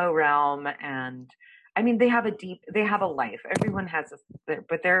the ego realm. And I mean, they have a life. Everyone has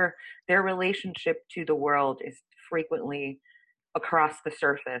but their relationship to the world is frequently across the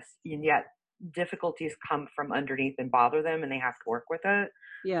surface, and yet difficulties come from underneath and bother them, and they have to work with it.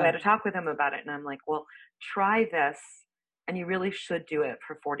 Yeah. So I had to talk with him about it, and I'm like, well, try this, and you really should do it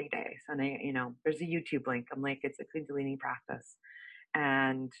for 40 days. And there's a YouTube link. I'm like, it's a Kundalini practice.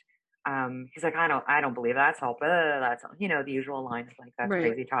 And he's like, I don't believe that's all. That's all. The usual line is like, that's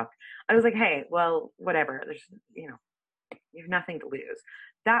crazy talk. I was like, hey, well, whatever. There's, you have nothing to lose.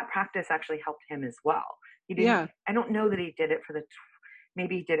 That practice actually helped him as well. He didn't. Yeah. I don't know that he did it for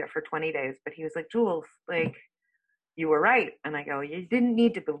maybe he did it for 20 days, but he was like, Jules, like, you were right. And I go, you didn't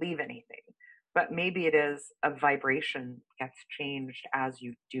need to believe anything, but maybe it is a vibration gets changed as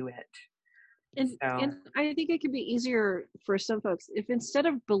you do it. And I think it could be easier for some folks if instead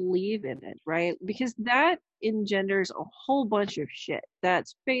of believe in it, right? Because that engenders a whole bunch of shit.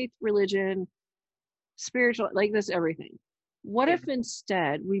 That's faith, religion, spiritual, like this, everything. What if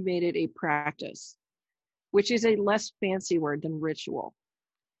instead we made it a practice, which is a less fancy word than ritual?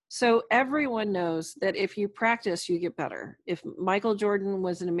 So everyone knows that if you practice, you get better. If Michael Jordan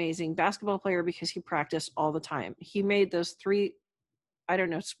was an amazing basketball player because he practiced all the time, he made those 3 I don't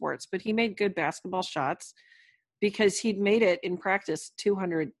know sports, but he made good basketball shots because he'd made it in practice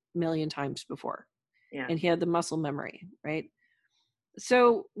 200 million times before. Yeah. And he had the muscle memory, right?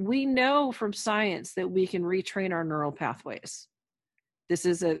 So we know from science that we can retrain our neural pathways. This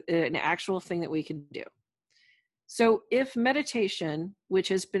is an actual thing that we can do. So if meditation, which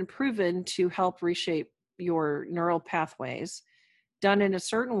has been proven to help reshape your neural pathways, done in a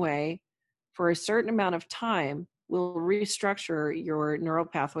certain way for a certain amount of time, will restructure your neural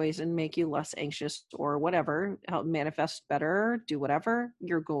pathways and make you less anxious or whatever, help manifest better, do whatever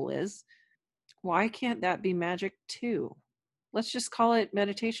your goal is. Why can't that be magic too? Let's just call it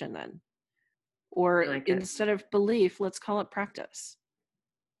meditation then. Or like instead of belief, let's call it practice.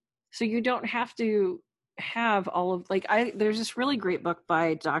 So you don't have to have all of, there's this really great book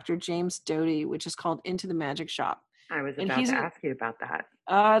by Dr. James Doty, which is called Into the Magic Shop. I was about to ask you about that.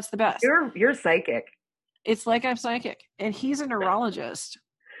 It's the best. You're psychic. It's like I'm psychic. And he's a neurologist,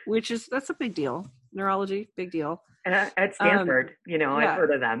 that's a big deal. Neurology, big deal. At Stanford, I've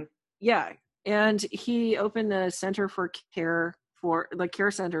heard of them. Yeah. And he opened a center for care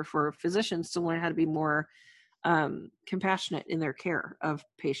center for physicians to learn how to be more compassionate in their care of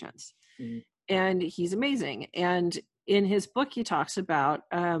patients. Mm-hmm. And he's amazing. And in his book, he talks about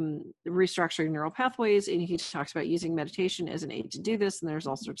restructuring neural pathways, and he talks about using meditation as an aid to do this. And there's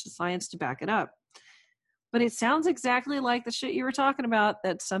all sorts of science to back it up. But it sounds exactly like the shit you were talking about.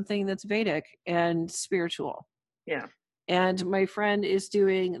 That's something that's Vedic and spiritual. Yeah. And my friend is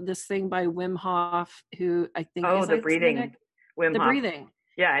doing this thing by Wim Hof, who I think is the breathing. Wim Hof. Breathing.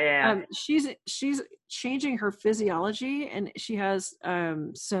 Yeah. She's changing her physiology, and she has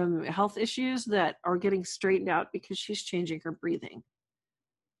some health issues that are getting straightened out because she's changing her breathing.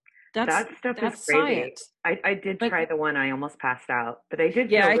 That stuff is crazy. Science. I did try the one. I almost passed out, but I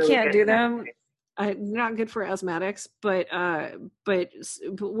did. Yeah, really I can't do them. Not good for asthmatics, but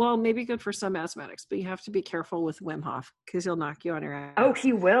maybe good for some asthmatics. But you have to be careful with Wim Hof because he'll knock you on your ass. Oh,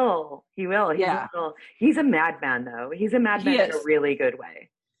 he will. He's a madman, though. He's a madman in a really good way.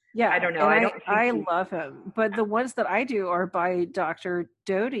 Yeah, I don't know. I love him, but the ones that I do are by Dr.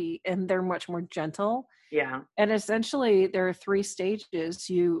 Doty, and they're much more gentle. Yeah. And essentially, there are 3 stages.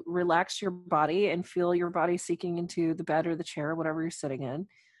 You relax your body and feel your body sinking into the bed or the chair, whatever you're sitting in.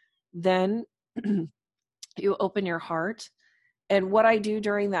 Then you open your heart. And what I do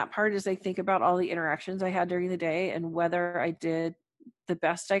during that part is I think about all the interactions I had during the day and whether I did the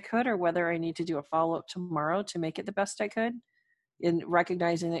best I could or whether I need to do a follow-up tomorrow to make it the best I could, in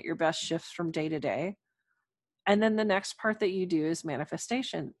recognizing that your best shifts from day to day. And then the next part that you do is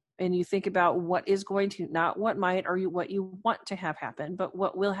manifestation. And you think about what is going to, not what might or what you want to have happen, but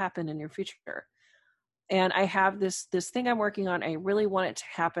what will happen in your future. And I have this thing I'm working on. I really want it to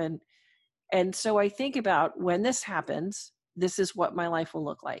happen. And so I think about when this happens, this is what my life will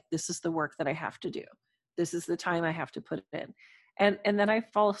look like. This is the work that I have to do. This is the time I have to put in. And then I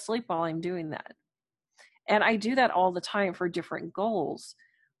fall asleep while I'm doing that. And I do that all the time for different goals.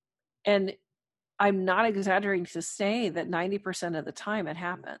 And I'm not exaggerating to say that 90% of the time it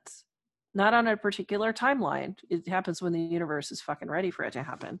happens. Not on a particular timeline. It happens when the universe is fucking ready for it to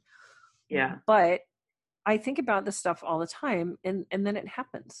happen. Yeah. But I think about this stuff all the time, and then it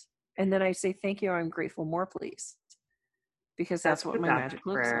happens. And then I say, thank you, I'm grateful, more please. Because that's what my magic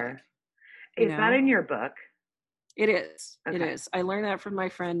looks like. Is that in your book? It is. Okay. It is. I learned that from my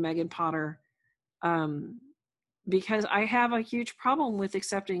friend Megan Potter. Because I have a huge problem with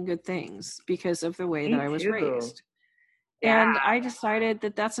accepting good things because of the way that I was raised. Yeah. And I decided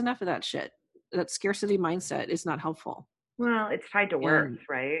that that's enough of that shit. That scarcity mindset is not helpful. Well, it's tied to worth,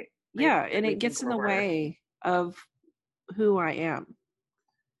 right? Yeah, and it gets in the way of who I am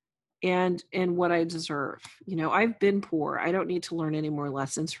and what I deserve. I've been poor. I don't need to learn any more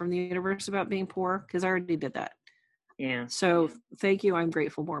lessons from the universe about being poor because I already did that. Yeah. So thank you, I'm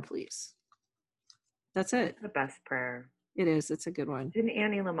grateful, more please. That's it. It's the best prayer. It is. It's a good one. Didn't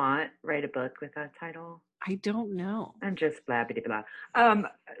Annie Lamott write a book with that title? I don't know. I'm just blah, blah, blah.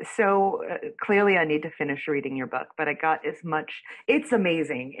 So clearly I need to finish reading your book, but I got as much. It's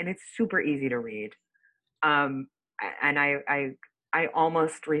amazing and it's super easy to read. And I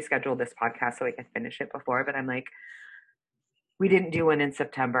almost rescheduled this podcast so I could finish it before, but I'm like, we didn't do one in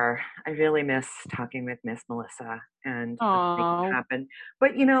September. I really miss talking with Miss Melissa and making it happen.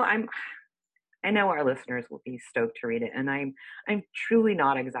 But I know our listeners will be stoked to read it, and I'm truly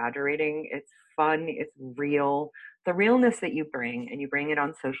not exaggerating. It's fun. It's real. The realness that you bring, and you bring it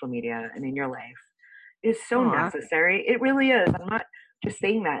on social media and in your life, is so necessary. It really is. I'm not just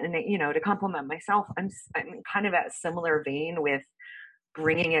saying that, and to compliment myself. I'm kind of at a similar vein with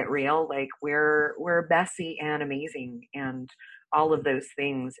bringing it real. Like we're messy and amazing, and all of those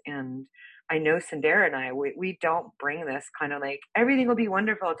things. And I know Sindara and I, we don't bring this kind of like, everything will be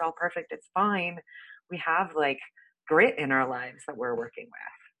wonderful, it's all perfect, it's fine. We have like grit in our lives that we're working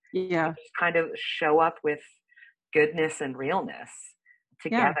with. Yeah. We just kind of show up with goodness and realness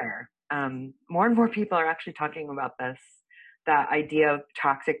together. More and more people are actually talking about this, that idea of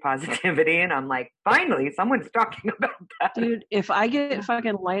toxic positivity, and I'm like, finally someone's talking about that. Dude, if I get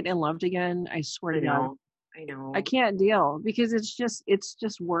fucking light and loved again, I swear to God, I know. I can't deal, because it's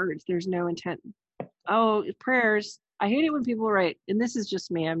just words. There's no intent. Oh, prayers. I hate it when people write, and this is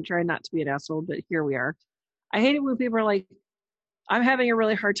just me, I'm trying not to be an asshole, but here we are. I hate it when people are like, I'm having a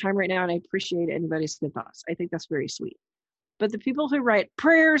really hard time right now, and I appreciate anybody's good thoughts. I think that's very sweet. But the people who write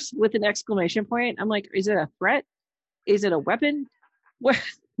prayers with an exclamation point, I'm like, is it a threat? Is it a weapon? What?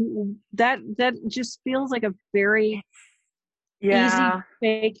 That just feels like a very easy,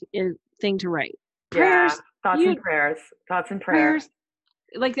 fake thing to write. Prayers. Thoughts and prayers.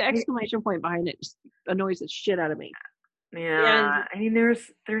 Like the exclamation point behind it just annoys the shit out of me. Yeah, and, I mean,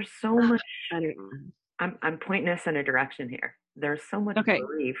 there's so much. I don't know. I'm pointing us in a direction here. There's so much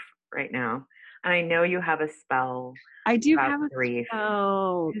grief right now, and I know you have a spell. I do have a grief.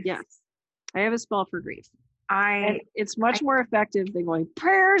 Oh, yes, I have a spell for grief. And it's much more effective than going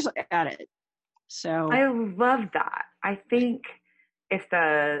prayers at it. So I love that. I think if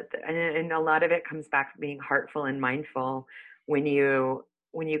and a lot of it comes back to being heartful and mindful when you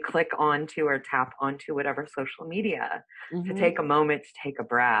click onto or tap onto whatever social media, to take a moment to take a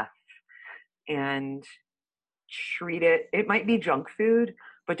breath and treat it. It might be junk food,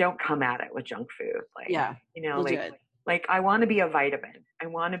 but don't come at it with junk food. Like, like I want to be a vitamin. I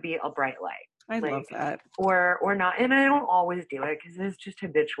want to be a bright light. I love that. Or not. And I don't always do it because it's just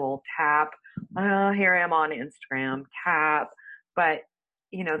habitual. Tap. Here I am on Instagram. Tap. But,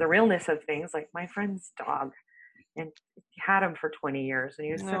 the realness of things, like my friend's dog, and he had him for 20 years, and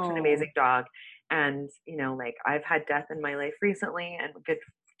he was such an amazing dog. And, like I've had death in my life recently, and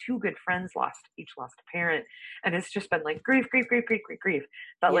two good friends each lost a parent. And it's just been like grief.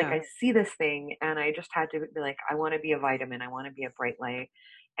 But like I see this thing, and I just had to be like, I want to be a vitamin. I want to be a bright light.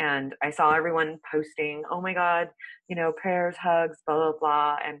 And I saw everyone posting, oh my God, prayers, hugs, blah, blah,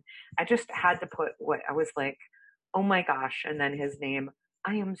 blah. And I just had to put what I was like, oh my gosh. And then his name,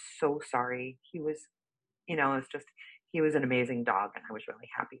 I am so sorry. He was, he was an amazing dog. And I was really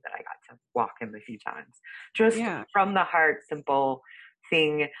happy that I got to walk him a few times. Just from the heart, simple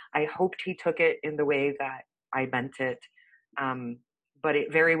thing. I hoped he took it in the way that I meant it. But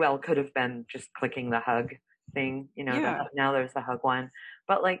it very well could have been just clicking the hug thing, now there's the hug one.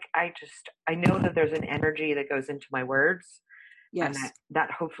 But like, I know that there's an energy that goes into my words. Yes. And that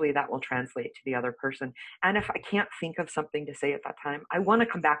hopefully that will translate to the other person. And if I can't think of something to say at that time, I want to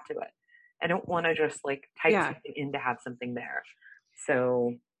come back to it. I don't want to just like type something in to have something there.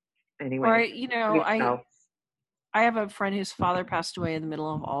 So anyway. Or, I have a friend whose father passed away in the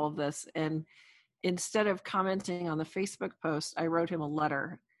middle of all of this. And instead of commenting on the Facebook post, I wrote him a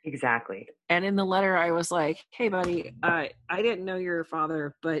letter. Exactly. And in the letter, I was like, hey, buddy, I didn't know your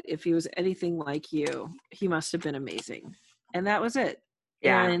father, but if he was anything like you, he must have been amazing. And that was it.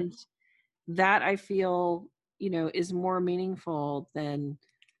 Yeah. And that I feel, is more meaningful than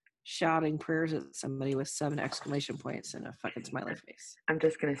shouting prayers at somebody with 7 exclamation points and a fucking smiley face. I'm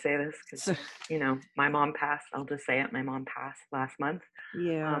just going to say this because, my mom passed. I'll just say it. My mom passed last month.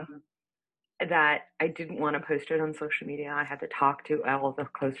 Yeah. That I didn't want to post it on social media. I had to talk to all the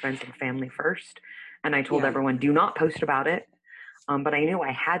close friends and family first. And I told everyone, do not post about it. But I knew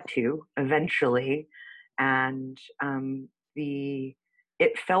I had to eventually. And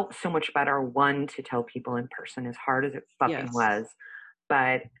it felt so much better, one, to tell people in person, as hard as it fucking was.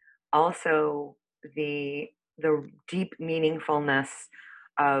 But also the deep meaningfulness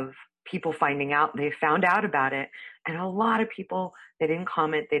of people finding out. They found out about it. And a lot of people, they didn't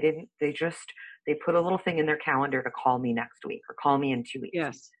comment. They put a little thing in their calendar to call me next week or call me in 2 weeks.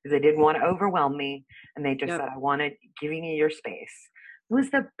 Yes. Because they didn't want to overwhelm me. And they just said, I wanted giving you your space. It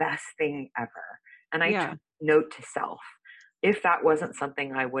was the best thing ever. And I took note to self. If that wasn't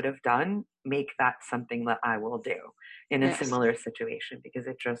something I would have done, make that something that I will do in a similar situation, because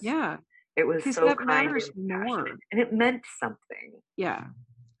it just, it was so kind and more. And it meant something. Yeah.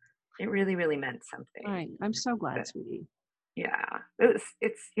 It really, really meant something. Right. I'm so glad, sweetie. Yeah. It's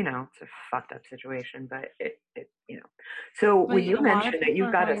it's a fucked up situation, but it So when you mentioned that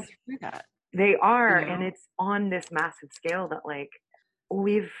you've got they are, and it's on this massive scale that like,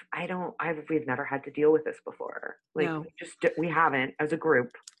 we've never had to deal with this before. Like, we haven't as a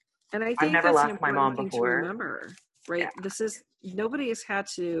group. And I think I've never lost my mom before. To remember, right? Yeah. Nobody has had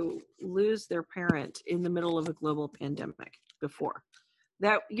to lose their parent in the middle of a global pandemic. before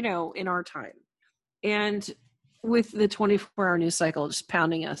that, in our time. And with the 24-hour news cycle just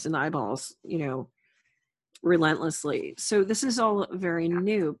pounding us in the eyeballs, relentlessly. So this is all very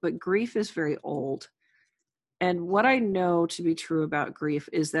new, but grief is very old. And what I know to be true about grief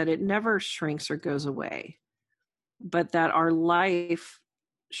is that it never shrinks or goes away, but that our life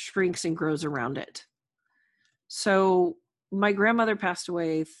shrinks and grows around it. So my grandmother passed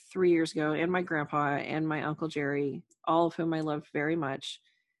away 3 years ago, and my grandpa and my Uncle Jerry, all of whom I loved very much,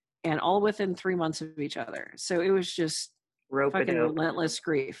 and all within 3 months of each other. So it was just fucking relentless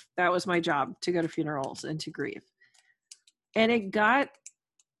grief. That was my job, to go to funerals and to grieve. And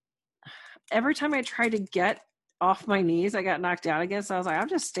every time I tried to get off my knees, I got knocked out again. So I was like, I'm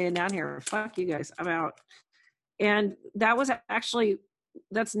just staying down here. Fuck you guys. I'm out. And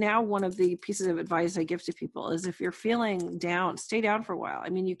that's now one of the pieces of advice I give to people is if you're feeling down, stay down for a while. I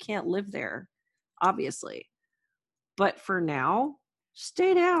mean, you can't live there, obviously. But for now,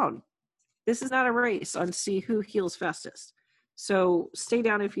 stay down. This is not a race on see who heals fastest. So stay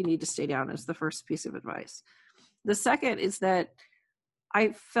down if you need to stay down is the first piece of advice. The second is that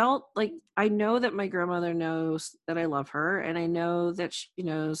I felt like I know that my grandmother knows that I love her, and I know that she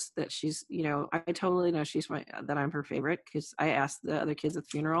knows that she's, I totally know that I'm her favorite, because I asked the other kids at the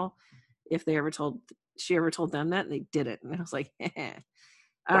funeral if she ever told them that, and they didn't. And I was like,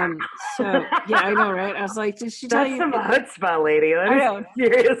 so yeah, I know, right? I was like, did she tell you? That's some chutzpah, lady. I know.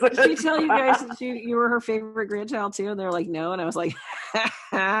 Serious. Did she tell you guys that you were her favorite grandchild too? And they're like, no. And I was like,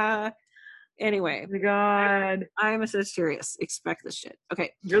 anyway. Oh my God. I'm a Sagittarius. Expect this shit.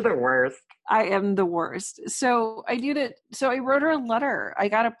 Okay. You're the worst. I am the worst. So I did it. So I wrote her a letter. I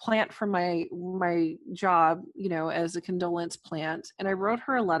got a plant from my job, as a condolence plant. And I wrote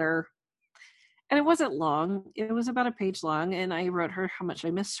her a letter. And it wasn't long. It was about a page long. And I wrote her how much I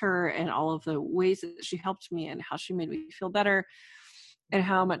missed her and all of the ways that she helped me and how she made me feel better and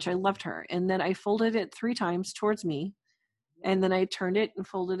how much I loved her. And then I folded it 3 times towards me. And then I turned it and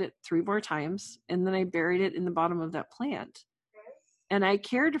folded it 3 more times. And then I buried it in the bottom of that plant. And I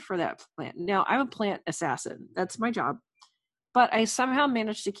cared for that plant. Now, I'm a plant assassin. That's my job. But I somehow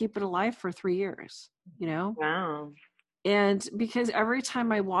managed to keep it alive for 3 years, Wow. And because every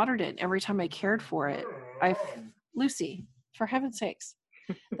time I watered it, every time I cared for it, Lucy, for heaven's sakes,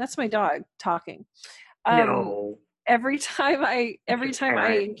 that's my dog talking. No. Every time I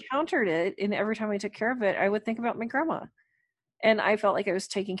encountered it and every time I took care of it, I would think about my grandma. And I felt like I was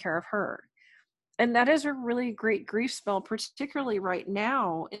taking care of her. And that is a really great grief spell, particularly right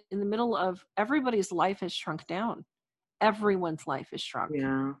now in the middle of everybody's life has shrunk down. Everyone's life is shrunk.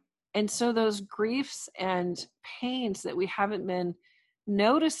 Yeah. And so those griefs and pains that we haven't been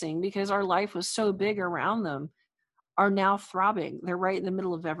noticing because our life was so big around them are now throbbing. They're right in the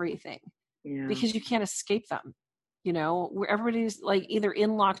middle of everything. Yeah. Because you can't escape them. Where everybody's like either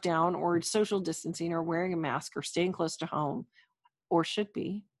in lockdown or social distancing or wearing a mask or staying close to home or should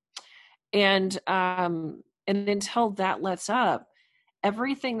be. And until that lets up,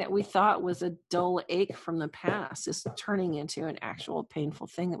 everything that we thought was a dull ache from the past is turning into an actual painful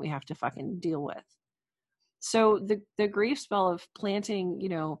thing that we have to fucking deal with. So the grief spell of planting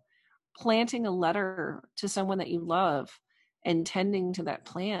a letter to someone that you love and tending to that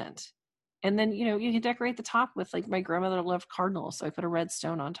plant. And then, you can decorate the top with, like, my grandmother loved cardinals. So I put a red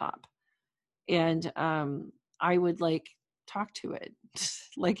stone on top. And I would, like, talk to it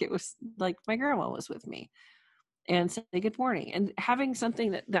like it was like my grandma was with me. And say good morning. And having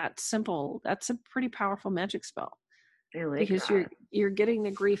something that's simple, that's a pretty powerful magic spell. Because you're getting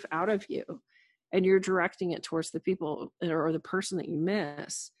the grief out of you and you're directing it towards the people or the person that you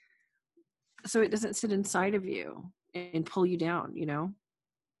miss. So it doesn't sit inside of you and pull you down,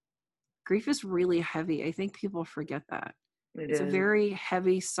 Grief is really heavy. I think people forget that. It's a very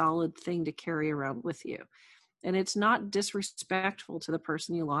heavy, solid thing to carry around with you. And it's not disrespectful to the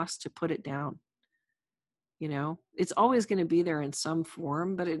person you lost to put it down. It's always going to be there in some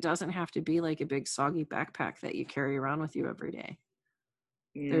form, but it doesn't have to be like a big soggy backpack that you carry around with you every day.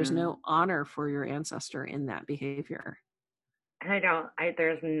 Yeah. There's no honor for your ancestor in that behavior.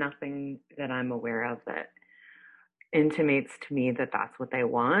 There's nothing that I'm aware of that intimates to me that that's what they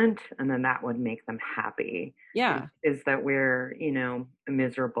want. And then that would make them happy. Yeah. Is that we're,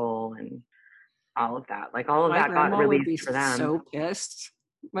 miserable and all of that. Like all of that got released for them. So pissed.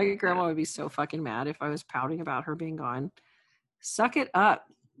 My grandma would be so fucking mad if I was pouting about her being gone. Suck it up.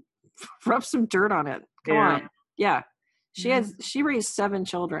 Rub some dirt on it. Come on. Yeah. She raised 7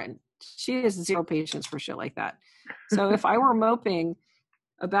 children. She has 0 patience for shit like that. So if I were moping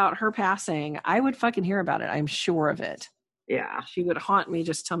about her passing, I would fucking hear about it. I'm sure of it. Yeah. She would haunt me,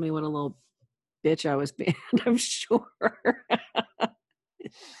 just tell me what a little bitch I was being, I'm sure.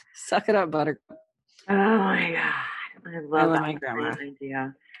 Suck it up, Buttercup. Oh my god, I love my that grandma.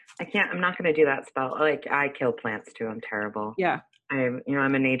 idea. I'm not going to do that spell. Like, I kill plants too. I'm terrible. Yeah. I'm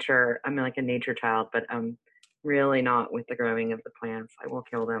like a nature child, but I'm really not with the growing of the plants. I will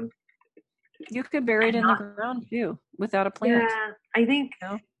kill them. You could bury it in the ground too, without a plant. Yeah, I think You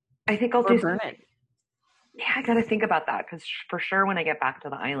know? I'll Or do burn it. Yeah, I got to think about that, because for sure when I get back to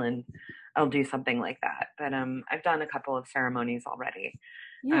the island, I'll do something like that. But I've done a couple of ceremonies already.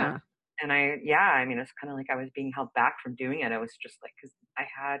 Yeah. And it's kind of like I was being held back from doing it. I was just like, because I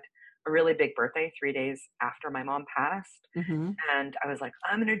had a really big birthday 3 days after my mom passed. Mm-hmm. And I was like,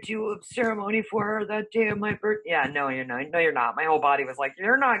 I'm going to do a ceremony for her that day of my birthday. Yeah, no, you're not. No, you're not. My whole body was like,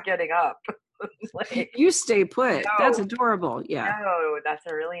 you're not getting up. Like, You stay put. no, That's adorable. Yeah. no, that's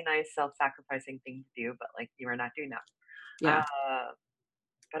a really nice self-sacrificing thing to do, but like, you are not doing that. Yeah.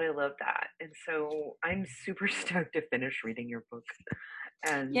 But I love that. And so I'm super stoked to finish reading your book.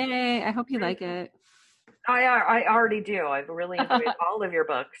 And Yay. I hope you like it. I already do. I've really enjoyed all of your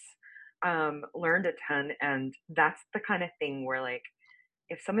books, learned a ton. And that's the kind of thing where, like,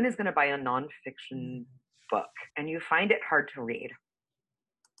 if someone is going to buy a nonfiction book and you find it hard to read,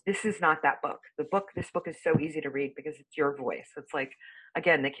 this is not that book. This book is so easy to read because it's your voice. It's like,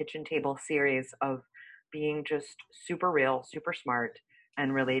 again, the kitchen table series of being just super real, super smart,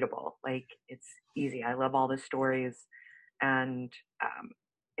 and relatable. Like, it's easy. I love all the stories, and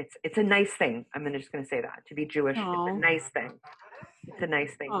it's a nice thing. just going to say that, to be Jewish. Aww. It's a nice thing. It's a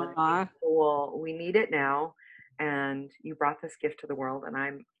nice thing. Aww. Well, we need it now, and you brought this gift to the world, and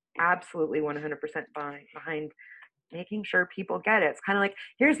I'm absolutely 100% behind making sure people get it. It's kind of like,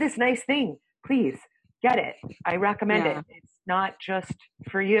 here's this nice thing, please get it. I recommend it. It's not just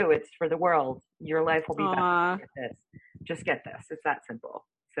for you, it's for the world. Your life will be better. Get this. Just get this. It's that simple.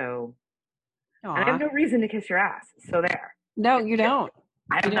 So, and I have no reason to kiss your ass. So there. No, you don't.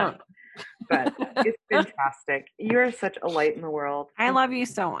 I don't know. But it's fantastic. You're such a light in the world. I love you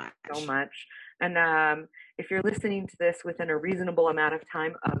so much. So much. And if you're listening to this within a reasonable amount of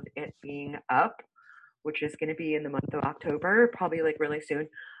time of it being up, which is going to be in the month of October, probably like really soon,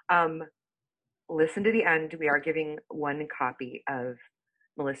 listen to the end. We are giving one copy of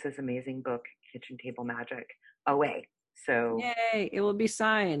Melissa's amazing book, Kitchen Table Magic, away. So yay, it will be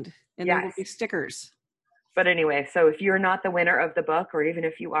signed, and there will be stickers. But anyway, so if you're not the winner of the book, or even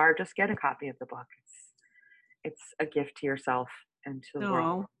if you are, just get a copy of the book. It's a gift to yourself and to the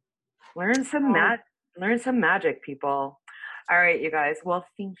world. Learn some magic, people. All right, you guys. Well,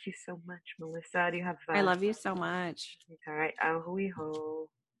 thank you so much, Melissa. Do you have I love you so much. It's all right. Ahui-ho.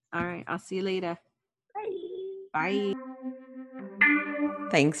 All right. I'll see you later. Bye. Bye.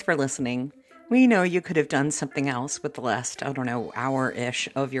 Thanks for listening. We know you could have done something else with the last, hour-ish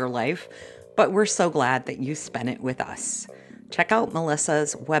of your life, but we're so glad that you spent it with us. Check out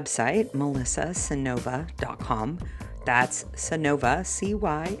Melissa's website, melissacynova.com. That's Cynova,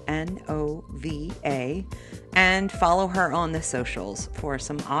 Cynova, and follow her on the socials for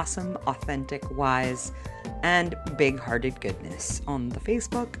some awesome, authentic, wise, and big-hearted goodness on the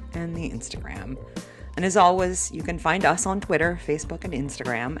Facebook and the Instagram. And as always, you can find us on Twitter, Facebook, and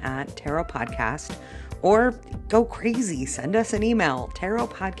Instagram at Tarot Podcast, or go crazy, send us an email,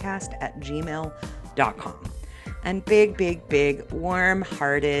 tarotpodcast@gmail.com. And big,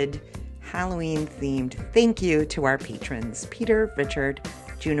 warm-hearted, Halloween-themed thank you to our patrons, Peter, Richard,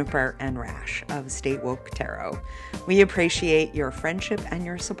 Juniper, and Rash of State Woke Tarot. We appreciate your friendship and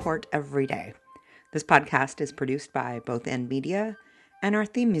your support every day. This podcast is produced by Both End Media, and our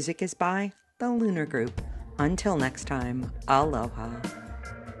theme music is by The Lunar Group. Until next time, aloha.